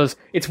like one of those,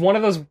 it's one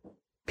of those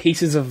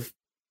pieces of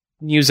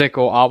music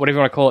or art, whatever you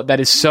want to call it, that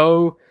is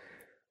so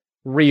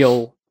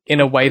real in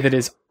a way that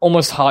is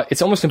almost hard,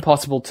 it's almost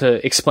impossible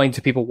to explain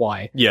to people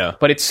why. Yeah.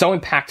 But it's so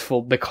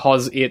impactful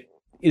because it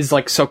is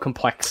like so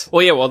complex.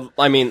 Well, yeah, well,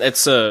 I mean,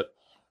 it's the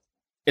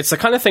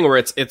kind of thing where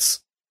it's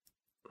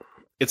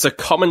a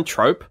common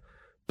trope,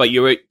 but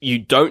you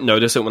don't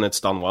notice it when it's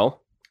done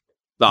well.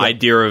 The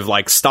idea of,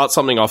 like, start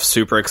something off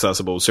super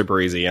accessible,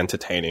 super easy,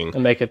 entertaining,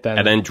 And make it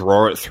and then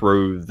draw it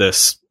through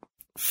this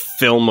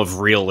film of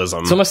realism.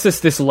 it's almost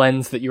this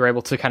lens that you're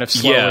able to kind of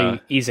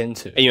slowly ease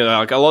into. And, you know,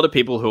 like, a lot of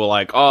people who are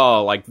like,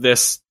 oh, like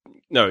this...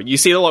 No, you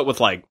see it a lot with,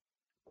 like,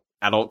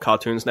 adult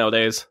cartoons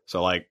nowadays.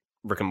 So, like,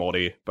 Rick and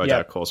Morty,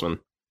 BoJack Horseman.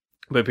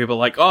 But people are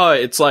like, oh,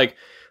 it's like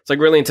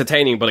really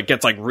entertaining, but it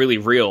gets, like, really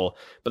real.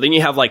 But then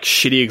you have, like,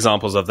 shitty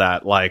examples of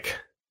that, like,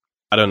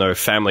 I don't know,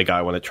 Family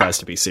Guy when it tries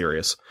to be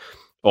serious.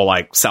 Or,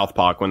 like, South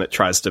Park when it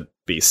tries to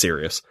be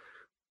serious.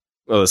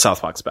 Well, the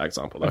South Park's a bad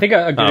example, though. I think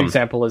a good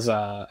example is,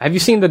 have you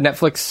seen the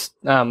Netflix,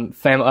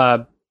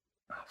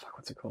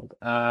 what's it called?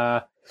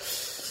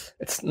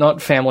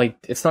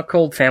 It's not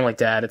called Family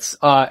Dad. It's,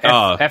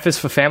 F is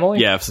for Family.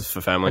 Yeah, F is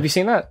for Family. Have you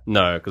seen that?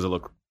 No, because it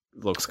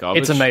looks garbage.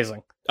 It's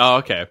amazing. Oh,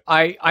 okay.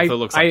 I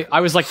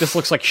was like, this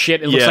looks like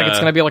shit. It looks like it's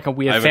going to be like a I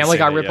weird haven't Family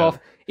Guy seen it, ripoff.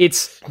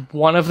 It's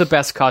one of the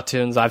best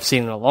cartoons I've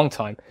seen in a long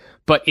time,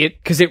 but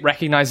because it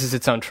recognizes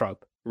its own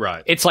trope.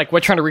 Right. It's like, we're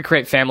trying to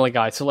recreate Family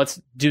Guy, so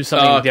let's do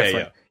something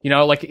different. Yeah. You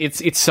know, like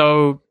it's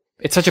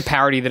such a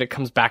parody that it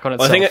comes back on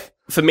itself. I think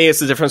for me, it's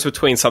the difference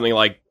between something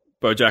like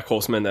BoJack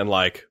Horseman and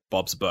like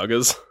Bob's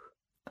Burgers.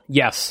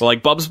 Yes. So,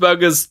 like Bob's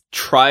Burgers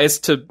tries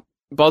to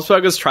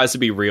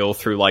be real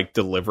through like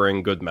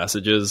delivering good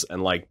messages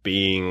and like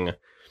being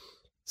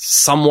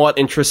somewhat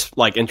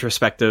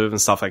introspective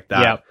and stuff like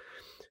that. Yeah.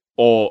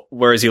 Or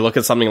whereas you look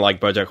at something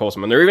like BoJack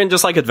Horseman, or even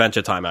just like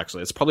Adventure Time,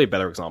 actually, it's probably a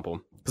better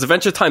example. Because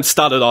Adventure Time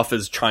started off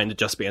as trying to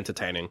just be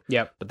entertaining.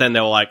 Yep. But then they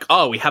were like,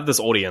 oh, we have this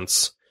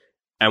audience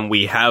and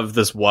we have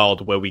this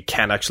world where we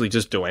can actually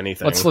just do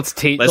anything. Let's show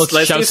some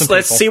let's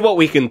people. see what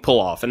we can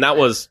pull off. And that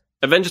was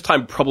Adventure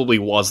Time probably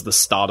was the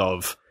start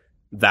of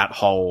that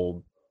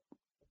whole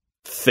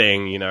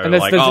thing, you know, And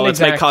there's an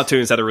let's make exact-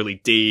 cartoons that are really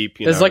deep.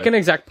 There's like an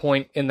exact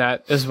point in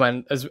that as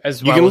well.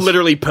 You can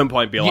literally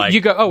pinpoint,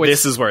 you go, oh,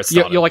 this is where it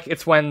started. You're like,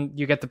 it's when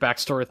you get the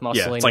backstory with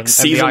Marceline. Yeah, it's like and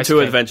season the Ice 2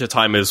 King. Adventure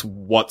Time is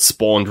what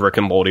spawned Rick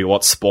and Morty,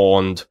 what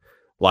spawned,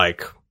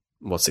 like,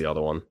 what's the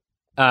other one?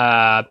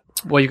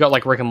 Well, you got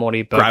like Rick and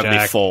Morty, BoJack,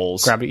 Gravity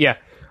Falls. Yeah,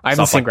 I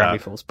haven't Stuff seen like Gravity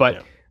that. Falls,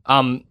 but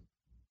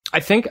I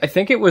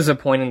think it was a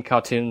point in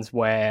cartoons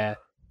where,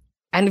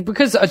 and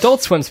because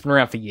Adult Swim's been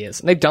around for years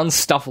and they've done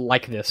stuff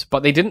like this,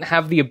 but they didn't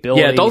have the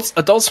ability. Yeah,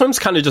 Adult Swim's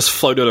kind of just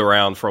floated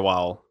around for a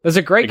while. There's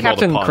a great Ignore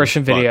the Captain pun,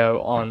 Christian but-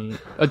 video on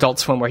Adult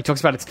Swim where he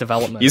talks about its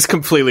development. You just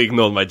completely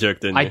ignored my joke,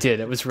 didn't you? I did.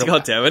 It was really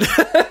God damn it.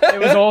 it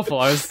was awful.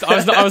 I was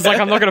like,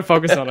 I'm not going to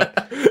focus on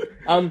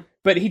it.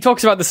 But he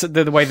talks about this,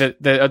 the way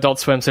that the Adult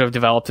Swim sort of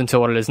developed into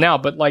what it is now.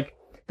 But like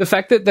the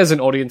fact that there's an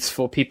audience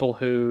for people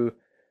who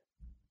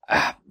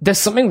there's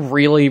something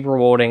really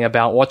rewarding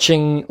about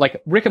watching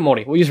like Rick and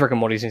Morty. We'll use Rick and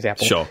Morty as an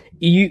example. Sure.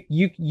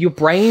 Your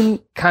brain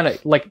kind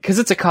of like, because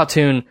it's a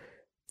cartoon,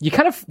 you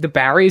kind of, the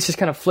barriers just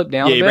kind of flip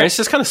down. Yeah, a your bit. brains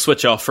just kind of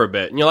switch off for a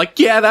bit, and you're like,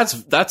 yeah,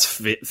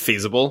 that's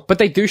feasible. But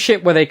they do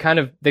shit where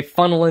they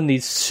funnel in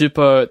these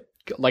super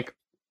like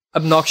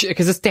obnoxious,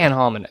 because it's Dan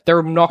Harmon. They're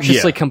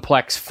obnoxiously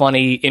complex,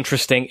 funny,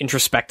 interesting,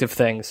 introspective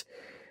things.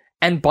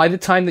 And by the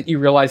time that you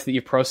realize that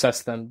you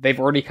processed them, they're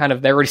already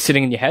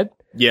sitting in your head.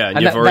 Yeah, and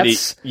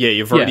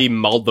you've already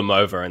mulled them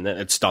over, and then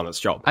it's done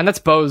its job. And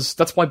that's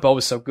why Bo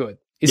is so good.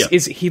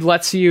 Is he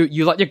lets you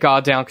let your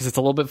guard down because it's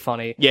a little bit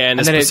funny. Yeah, and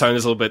his then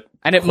persona's a little bit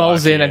and it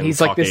mulls in, and quirky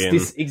he's like cocky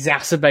this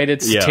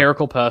exacerbated,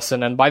 satirical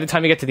person. And by the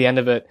time you get to the end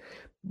of it,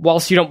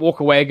 whilst you don't walk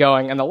away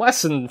going, and the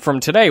lesson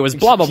from today was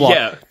blah blah blah.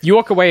 Yeah. You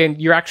walk away and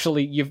you're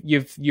actually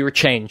you're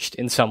changed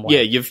in some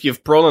way. Yeah,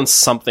 you've brought on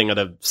something at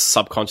a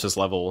subconscious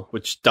level,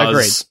 which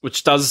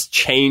does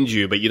change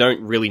you, but you don't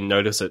really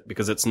notice it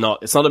because it's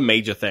not a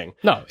major thing.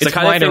 No, the it's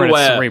kind of minor thing and it's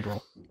where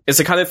cerebral. it's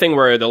the kind of thing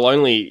where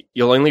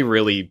you'll only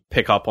really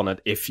pick up on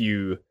it if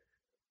you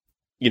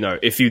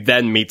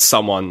then meet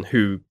someone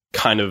who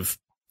kind of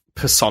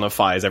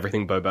personifies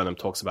everything Bo Burnham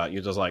talks about.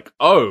 You're just like,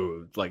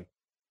 oh, like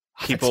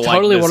people That's like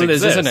totally this what it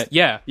is, exist. isn't it?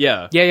 Yeah.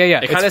 Yeah.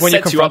 It kind of when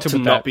you're sets you up confronted to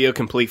with not that. be a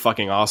complete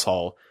fucking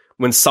asshole.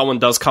 When someone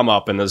does come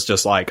up and is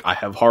just like, I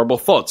have horrible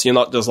thoughts, you're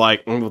not just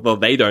like, well,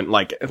 they don't,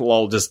 like,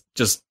 lol, just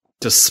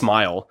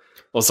smile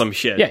or some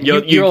shit. Yeah,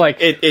 you're like...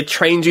 It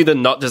trains you to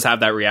not just have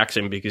that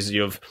reaction because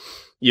you've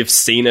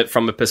seen it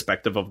from the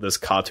perspective of this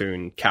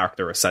cartoon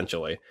character,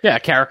 essentially. Yeah,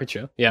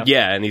 caricature. Yeah.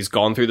 Yeah, and he's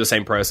gone through the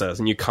same process,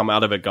 and you come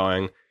out of it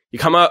going, you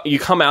come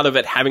out of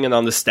it having an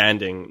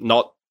understanding,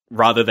 not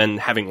rather than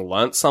having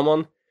learnt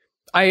someone.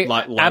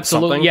 Like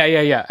absolutely, something.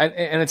 yeah,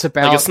 and it's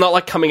about Like, it's not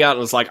like coming out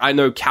and it's like, I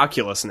know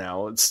calculus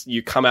now. It's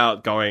you come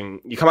out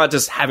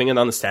just having an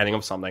understanding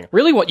of something.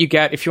 really what you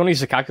get, if you want to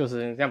use the calculus as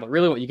an example,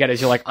 really what you get is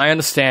you're like, I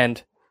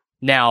understand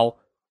now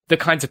the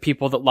kinds of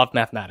people that love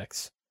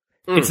mathematics.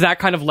 It's that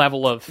kind of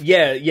level of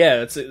Yeah,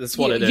 that's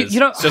what it is. you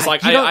don't- It's just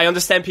like you don't- I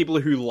understand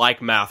people who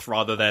like math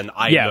rather than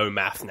I Yeah. know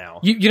math now.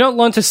 you don't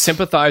learn to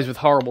sympathize with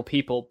horrible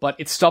people, but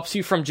it stops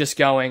you from just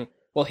going,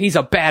 well, he's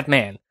a bad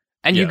man,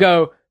 and you Yeah.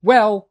 go,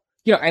 well,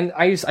 you know, and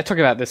I talk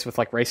about this with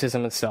like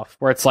racism and stuff,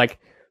 where it's like,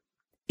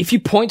 if you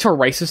point to a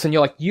racist and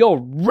you're like, you're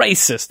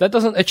racist, that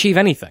doesn't achieve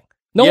anything.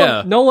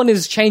 No one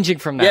is changing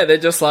from that. Yeah, they're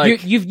just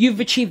like you've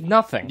achieved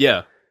nothing.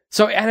 yeah.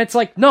 So, and it's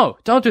like, no,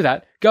 don't do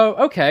that. Go,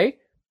 okay,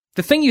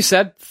 the thing you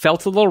said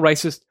felt a little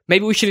racist.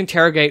 Maybe we should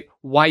interrogate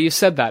why you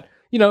said that.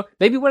 You know,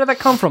 maybe where did that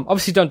come from?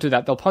 Obviously, don't do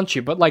that. They'll punch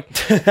you. But like,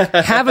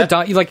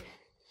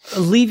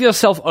 leave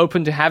yourself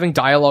open to having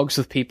dialogues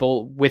with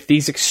people with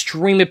these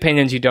extreme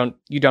opinions you don't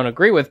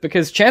agree with,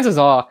 because chances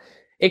are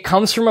it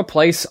comes from a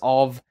place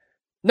of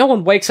no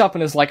one wakes up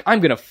and is like, I'm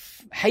gonna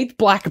hate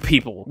black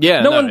people. Yeah,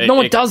 no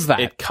one does that.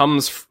 It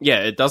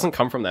doesn't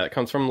come from that. It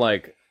comes from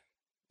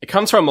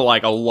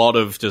a lot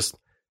of just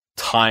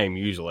time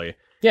usually.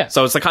 Yeah.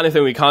 So it's the kind of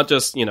thing we can't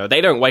just,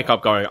 they don't wake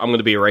up going, I'm going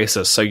to be a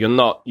racist. So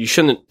you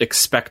shouldn't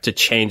expect to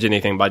change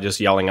anything by just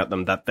yelling at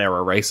them that they're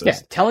a racist.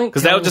 Yeah,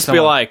 because they'll just be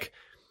like,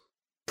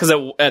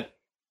 because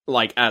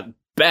at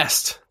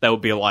best, they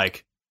would be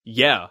like,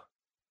 yeah,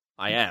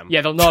 I am.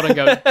 Yeah, they'll nod and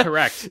go,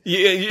 correct.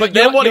 But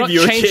then what have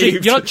you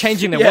achieved? You're not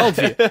changing their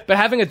worldview. But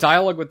having a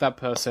dialogue with that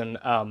person,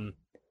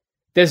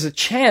 there's a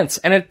chance,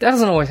 and it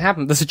doesn't always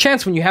happen, there's a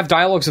chance when you have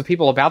dialogues with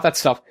people about that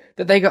stuff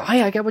that they go, oh,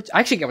 yeah, I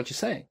actually get what you're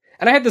saying.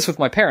 And I had this with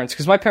my parents,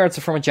 because my parents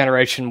are from a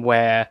generation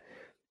where,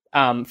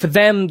 for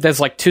them, there's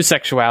like 2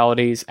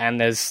 sexualities,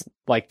 and there's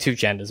like 2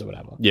 genders or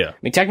whatever. Yeah. I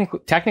mean,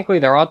 technically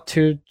there are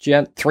 3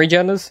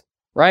 genders,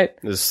 right?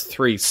 There's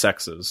 3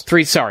 sexes.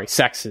 3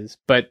 sexes,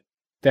 but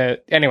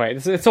anyway,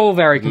 it's all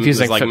very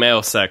confusing. There's like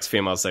male sex,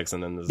 female sex,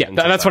 and then there's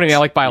that's what I mean.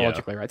 Like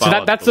biologically, right?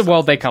 So that's the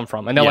world they come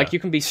from, and they're like, you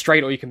can be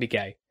straight or you can be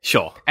gay.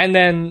 Sure. And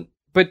then,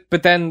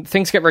 but then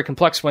things get very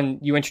complex when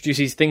you introduce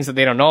these things that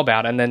they don't know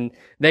about, and then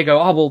they go,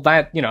 oh well,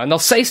 that and they'll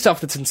say stuff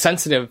that's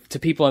insensitive to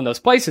people in those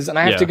places, and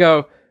I have to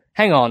go,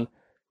 hang on,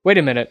 wait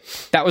a minute,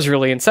 that was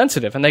really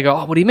insensitive, and they go,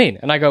 oh, what do you mean?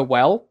 And I go,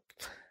 well,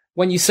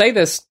 when you say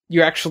this,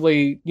 you're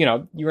actually,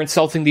 you're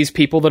insulting these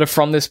people that are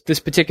from this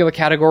particular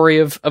category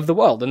of the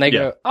world. And they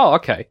go, oh,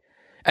 okay.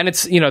 And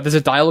it's, there's a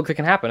dialogue that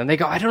can happen. And they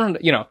go, I don't,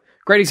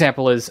 great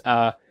example is,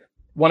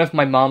 one of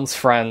my mom's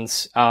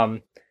friends,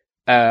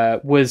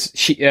 was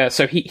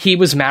so he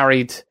was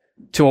married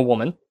to a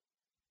woman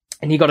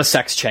and he got a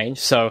sex change.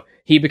 So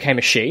he became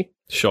a she.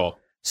 Sure.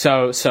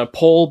 So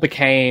Paul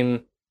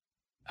became,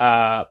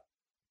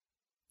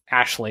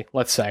 Ashley,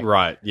 let's say.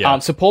 Right, yeah.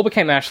 So Paul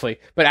became Ashley,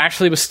 but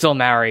Ashley was still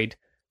married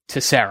to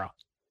Sarah,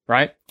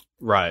 right?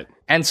 Right.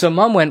 And so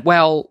Mum went,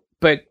 well,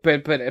 but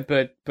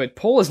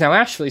Paul is now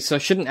Ashley, so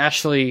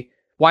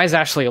why is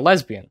Ashley a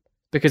lesbian?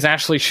 Because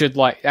Ashley should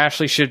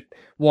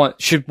want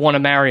to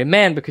marry a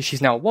man because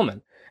she's now a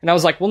woman. And I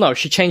was like, well, no,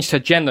 she changed her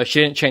gender,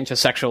 she didn't change her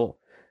sexual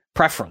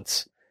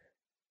preference.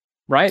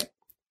 Right?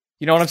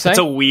 You know what I'm saying?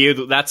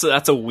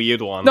 That's a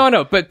weird one.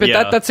 No, but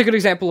that's a good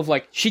example of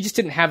like she just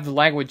didn't have the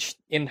language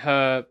in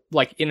her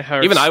Even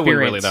experience. I wouldn't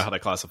really know how to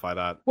classify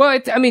that. Well,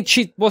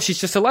 she's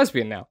just a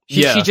lesbian now.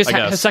 She just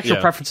her sexual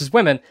preference is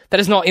women. That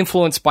is not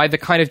influenced by the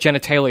kind of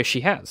genitalia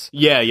she has.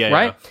 Yeah,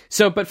 right. Yeah.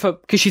 So,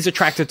 because she's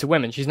attracted to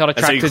women, she's not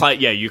attracted. So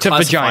you to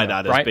classify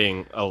vagina, that right? as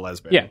being a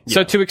lesbian. Yeah.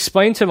 So to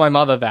explain to my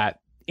mother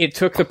that it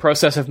took the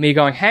process of me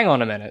going, hang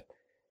on a minute,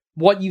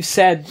 what you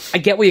said, I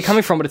get where you're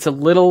coming from, but it's a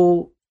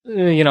little.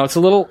 It's a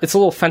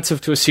little offensive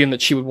to assume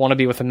that she would want to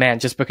be with a man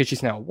just because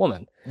she's now a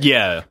woman.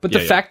 Yeah. But the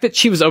fact that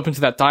she was open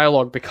to that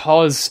dialogue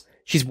because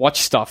she's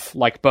watched stuff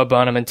like Bo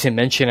Burnham and Tim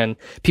Minchin and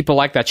people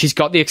like that, she's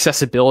got the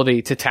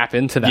accessibility to tap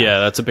into that. Yeah,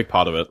 that's a big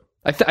part of it.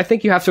 I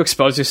think you have to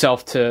expose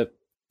yourself to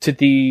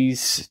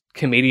these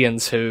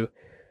comedians who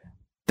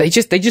they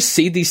just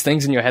see these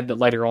things in your head that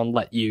later on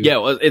let you. Yeah,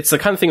 well, it's the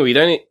kind of thing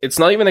where it's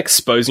not even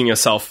exposing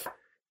yourself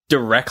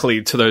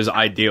directly to those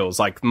ideals.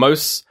 Like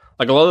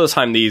a lot of the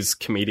time, these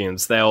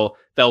comedians, they'll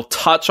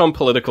touch on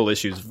political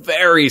issues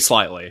very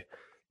slightly,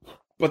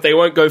 but they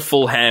won't go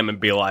full ham and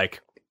be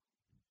like,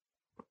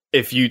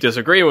 if you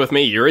disagree with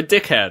me, you're a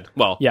dickhead.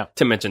 Well,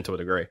 Tim Minchin to a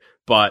degree,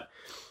 but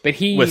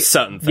he with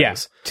certain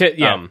things,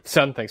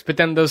 certain things. But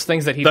then those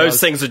things that he those does,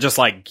 things are just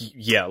like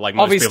most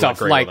obvious people stuff.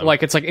 agree with them.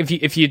 Like it's like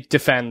if you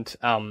defend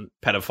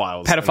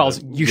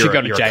pedophiles, you should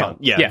go to jail.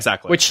 Yeah,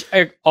 exactly. Which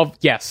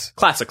yes,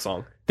 classic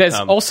song. There's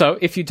also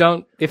if you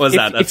don't.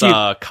 That's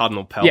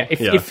Cardinal Pell. Yeah,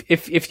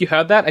 if you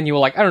heard that and you were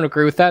like, I don't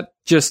agree with that,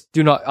 just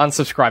do not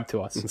unsubscribe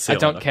to us. I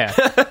don't care.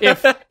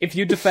 if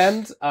you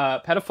defend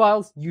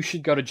pedophiles, you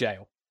should go to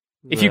jail.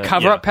 If you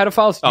cover up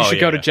pedophiles, you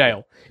should go to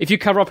jail. If you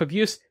cover up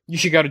abuse, you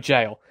should go to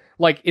jail.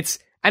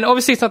 And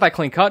obviously it's not that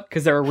clean cut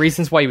because there are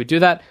reasons why you would do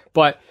that.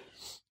 But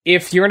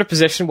if you're in a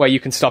position where you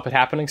can stop it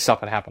happening,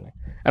 stop it happening.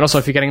 And also,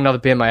 if you're getting another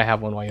beer, may I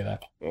have one while you're there?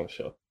 Oh,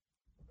 sure.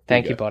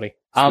 Thank you, buddy.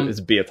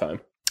 It's beer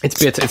time. It's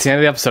the end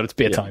of the episode. It's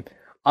beer time.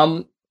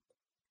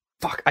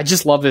 Fuck, I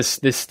just love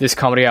this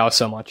comedy hour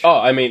so much. Oh,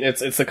 I mean,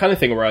 it's the kind of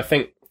thing where I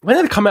think, when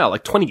did it come out?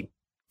 Like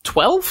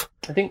 2012?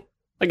 I think.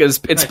 Like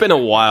it's been a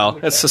while.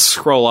 Let's just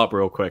scroll up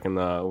real quick and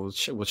we'll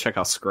check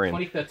our screen.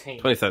 2013,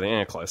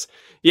 yeah, close.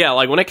 Yeah,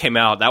 like when it came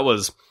out, that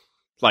was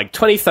like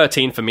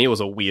 2013 for me was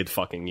a weird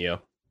fucking year.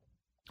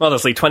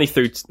 Honestly,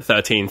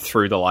 2013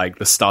 through to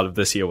the start of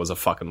this year was a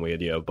fucking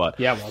weird year. But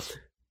yeah, it was.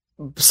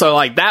 So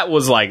it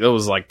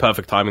was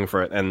perfect timing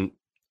for it. And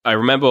I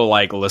remember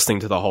listening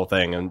to the whole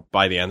thing, and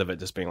by the end of it,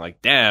 just being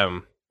like,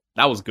 "Damn,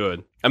 that was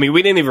good." I mean,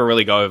 we didn't even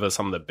really go over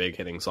some of the big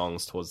hitting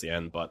songs towards the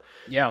end, but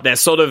they're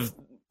sort of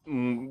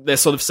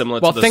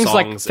similar to the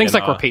songs. Things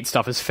like repeat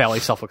stuff is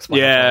fairly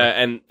self-explanatory.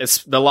 Yeah, and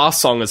the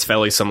last song is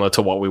fairly similar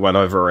to what we went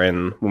over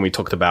when we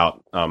talked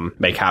about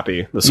Make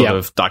Happy, the sort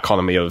of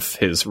dichotomy of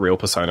his real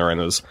persona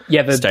and his the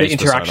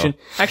interaction. Persona.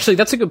 Actually,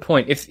 that's a good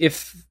point.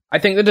 If I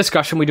think the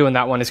discussion we do in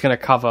that one is going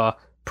to cover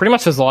pretty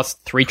much those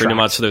last three tracks. Pretty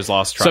much those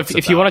last tracks. So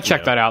if you want to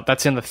check that out,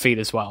 that's in the feed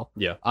as well.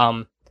 Yeah.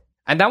 And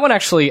that one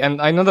actually,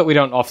 and I know that we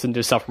don't often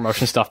do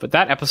self-promotion stuff, but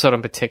that episode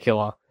in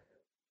particular,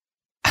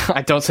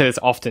 I don't say this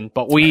often,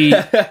 but we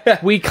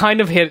kind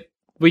of hit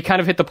we kind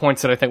of hit the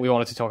points that I think we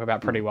wanted to talk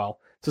about pretty well.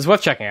 So it's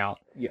worth checking out.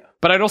 Yeah.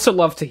 But I'd also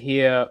love to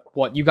hear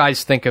what you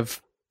guys think of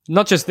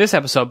not just this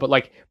episode, but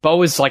like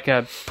Bo is like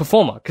a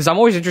performer. Because I'm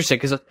always interested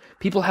because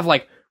people have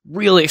like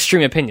really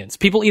extreme opinions.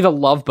 People either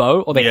love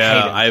Bo or they hate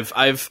him.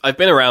 I've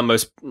been around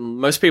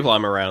most people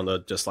I'm around are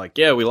just like,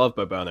 yeah, we love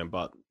Bo Burnham,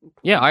 but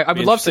Yeah, I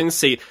would love to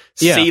see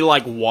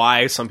like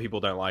why some people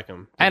don't like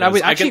him. And I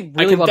would actually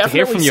really love to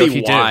hear from you if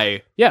you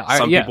why do.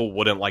 some people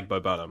wouldn't like Bo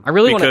Burnham. I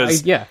really want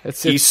because to.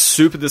 He's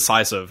super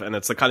decisive, and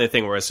it's the kind of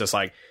thing where it's just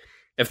like,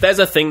 if there's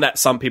a thing that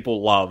some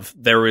people love,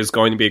 there is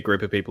going to be a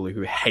group of people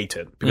who hate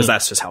it because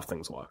that's just how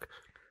things work.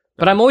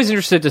 But I'm always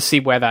interested to see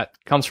where that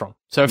comes from.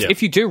 So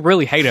if you do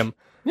really hate him,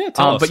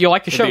 but you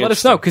like the show, let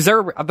us know, because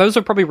those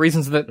are probably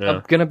reasons that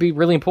are going to be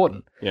really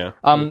important. Yeah.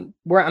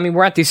 We're at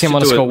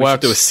DCM_works. We should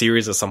do a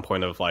series at some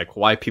point of like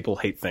why people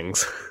hate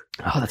things.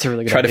 Oh, that's a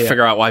really good idea. idea. To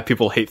figure out why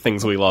people hate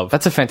things we love.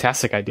 That's a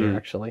fantastic idea,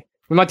 actually.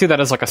 We might do that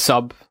as like a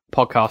sub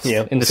podcast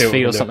in this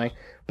feed or something.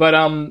 But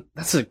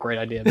that's a great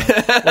idea. We'll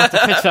have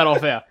to pitch that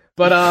off air.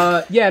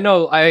 But you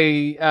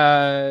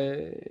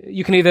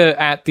can either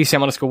at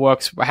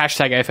DCM_works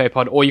hashtag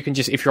AFApod, or you can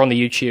just, if you're on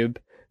the YouTube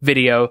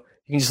video,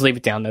 you can just leave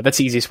it down there. That's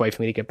the easiest way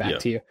for me to get back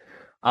to you.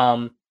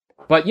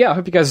 But yeah, I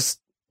hope you guys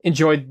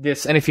enjoyed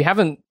this, and if you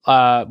haven't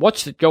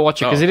watched it, go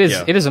watch it, because it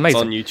is amazing. It's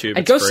on YouTube.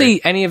 And go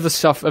see any of the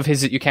stuff of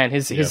his that you can.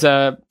 His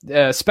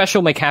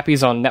special Make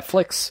Happies on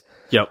Netflix.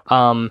 Yep.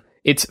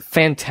 It's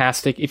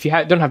fantastic. If you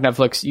don't have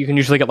Netflix, you can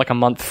usually get like a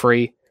month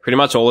free. Pretty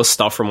much all the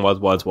stuff from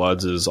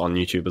Words is on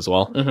YouTube as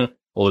well. Mm-hmm.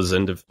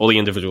 All the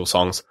individual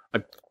songs.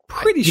 I'm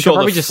pretty sure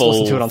probably the just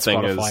full listen to it on thing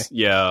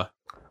Spotify.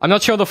 I'm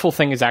not sure the full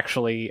thing is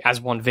actually as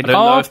one video. I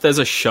don't know if there's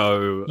a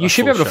show. You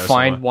should be able to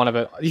find one of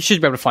it. You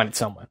should be able to find it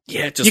somewhere.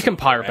 Yeah, you can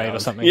pirate it or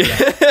something.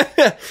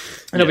 Yeah.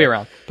 It'll be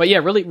around. But yeah,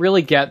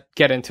 really get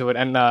into it.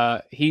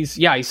 And he's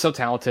so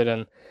talented.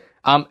 And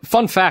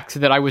fun fact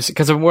that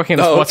because I'm working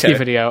on this Watsky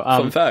video.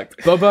 Fun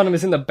fact. Bo Burnham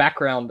is in the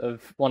background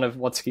of one of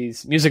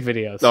Watsky's music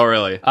videos. Oh,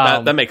 really?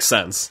 That makes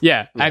sense.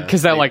 Yeah,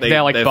 because they're buds.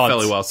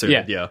 Fairly well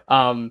suited. Yeah.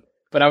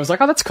 But I was like,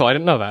 oh, that's cool. I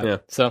didn't know that. Yeah.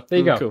 So there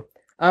you go. Cool.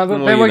 But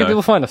Ben, where can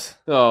people find us?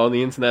 Oh, on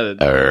the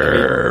internet.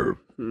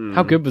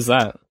 How good was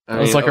that? It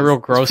was like a real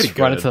gross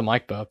right into the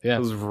mic burp. Yeah, it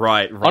was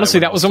right.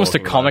 Honestly, that was almost a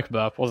comic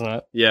burp, wasn't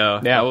it? Yeah.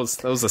 That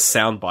was a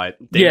sound bite.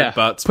 David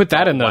Butts put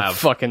that in the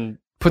fucking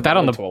put that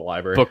on the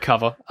library book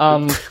cover.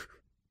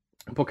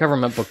 Book cover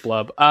meant book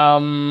blurb.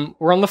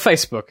 We're on the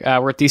Facebook.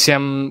 We're at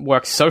DCM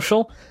Works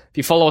Social. If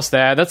you follow us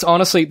there, that's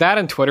honestly that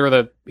and Twitter are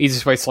the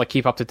easiest ways to like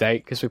keep up to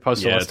date, because we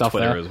post a lot of stuff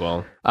Twitter there as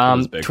well.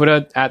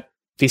 Twitter at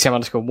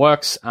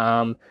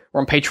DCM_works. We're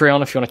on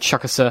Patreon if you want to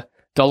chuck us a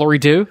 $1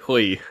 do.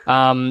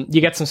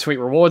 You get some sweet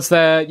rewards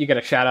there. You get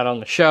a shout out on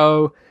the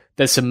show.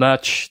 There's some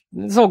merch.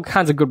 There's all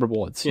kinds of good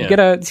rewards. Yeah. You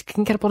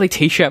can get a bloody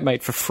t-shirt,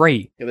 mate, for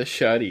free. Get a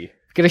shirty.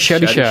 Get a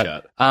shirty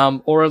shirt.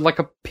 Or like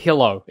a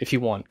pillow if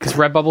you want, because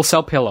Redbubble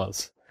sell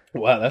pillows.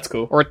 Wow, that's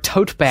cool. Or a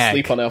tote bag.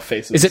 Sleep on our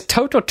faces. Is it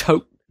tote or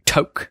tote?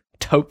 Tote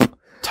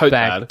bag.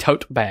 Bag.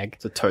 Tote bag.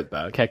 It's a tote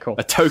bag. Okay, cool.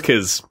 A toke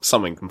is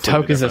something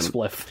completely different. Toke is a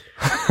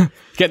spliff.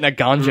 Getting that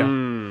ganja.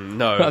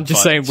 No, I'm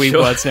just saying weed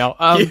words now.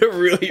 You're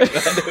really bad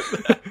at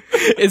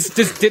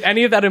that. Did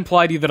any of that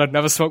imply to you that I've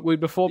never smoked weed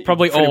before?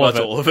 Probably Pretty all much of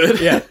it. all of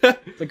it. Yeah.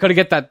 So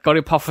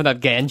gotta puff on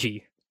that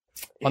Ganji.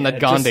 On that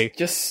Gandhi.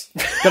 Just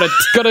gotta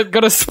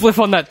spliff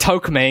on that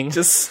toke, man.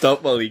 Just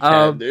stop while you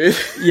can, dude.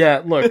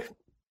 Yeah, look.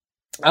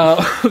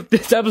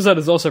 This episode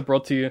is also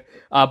brought to you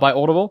by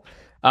Audible.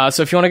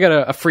 So if you want to get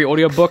a free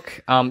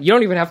audiobook, you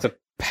don't even have to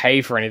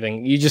pay for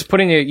anything. You just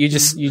put in you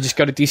just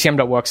go to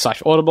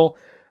dcm.works/audible.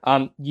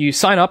 You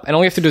sign up, and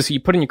all you have to do is you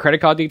put in your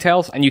credit card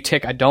details, and you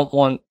tick I don't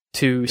want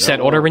to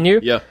set auto renew.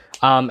 Yeah.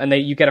 And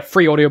you get a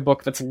free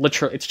audiobook that's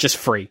literally, it's just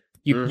free.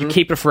 You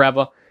keep it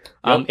forever.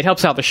 It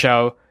helps out the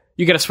show.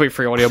 You get a sweet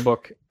free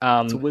audiobook.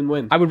 It's a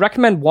win-win. I would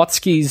recommend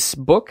Watsky's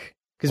book,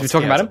 because we're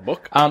talking about him.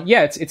 Book?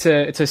 Yeah, it's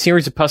a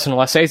series of personal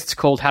essays. It's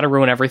called How to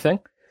Ruin Everything.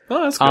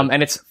 Oh, that's good.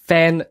 And it's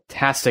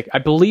fantastic. I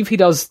believe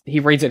he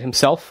reads it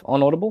himself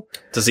on Audible.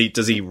 Does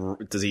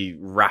he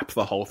rap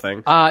the whole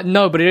thing?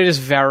 No, but it is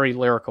very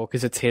lyrical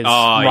because it's his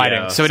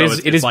writing. Yeah. So it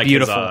is like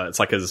beautiful. It's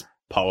like his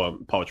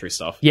poetry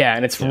stuff. Yeah,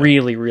 and it's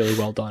really, really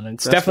well done. And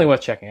it's definitely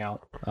worth checking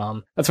out.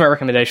 That's my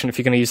recommendation if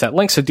you're going to use that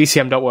link. So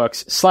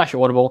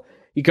dcm.works/audible.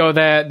 You go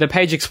there, the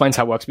page explains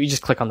how it works, but you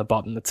just click on the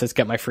button that says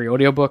get my free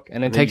audiobook,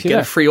 and it takes you get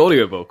there. a free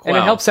audiobook. Wow. And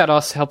it helps out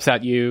us, helps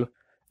out you.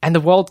 And the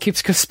world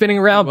keeps spinning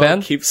around, Ben.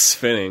 It keeps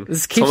spinning.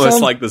 This it's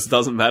almost like this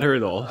doesn't matter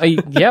at all.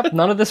 Yep,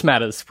 none of this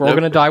matters. We're all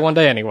going to die one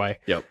day anyway.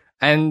 Yep.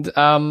 And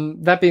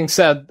that being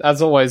said,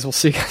 as always, we'll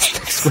see you guys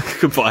next week.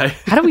 Goodbye.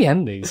 How do we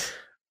end these?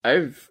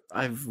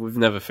 We've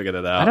never figured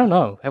it out. I don't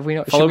know. Have we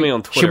not? Follow me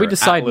on Twitter. Should we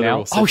decide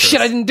now? Oh shit,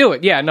 I didn't do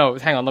it. Yeah, no,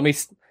 hang on.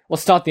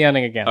 Let's start the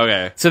ending again.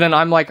 Okay. So then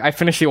I'm like, I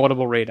finish the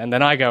Audible read, and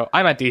then I go,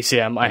 I'm at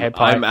DCM, I head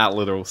pipe. I'm at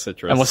Literal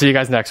Citrus. And we'll see you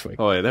guys next week.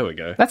 Oh yeah, there we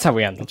go. That's how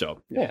we end them. Good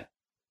job. Yeah.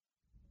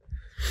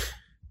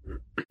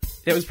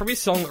 It was probably a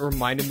song that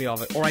reminded me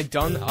of it, or I'd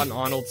done an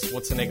Arnold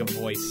Schwarzenegger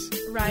voice.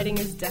 Writing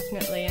is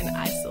definitely an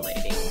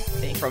isolating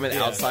think. From an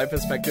outside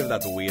perspective,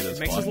 that's weird as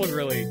Makes fuck. us look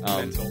really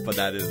mental. But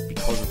that is...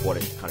 Because of what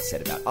it kind of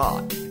said about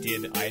art.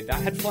 I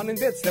had fun in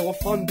bits. There were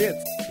fun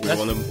bits.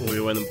 We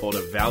went and bought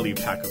a value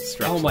pack of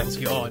straps. Oh my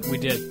god, we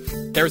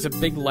did. There's a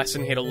big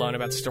lesson here to learn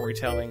about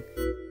storytelling.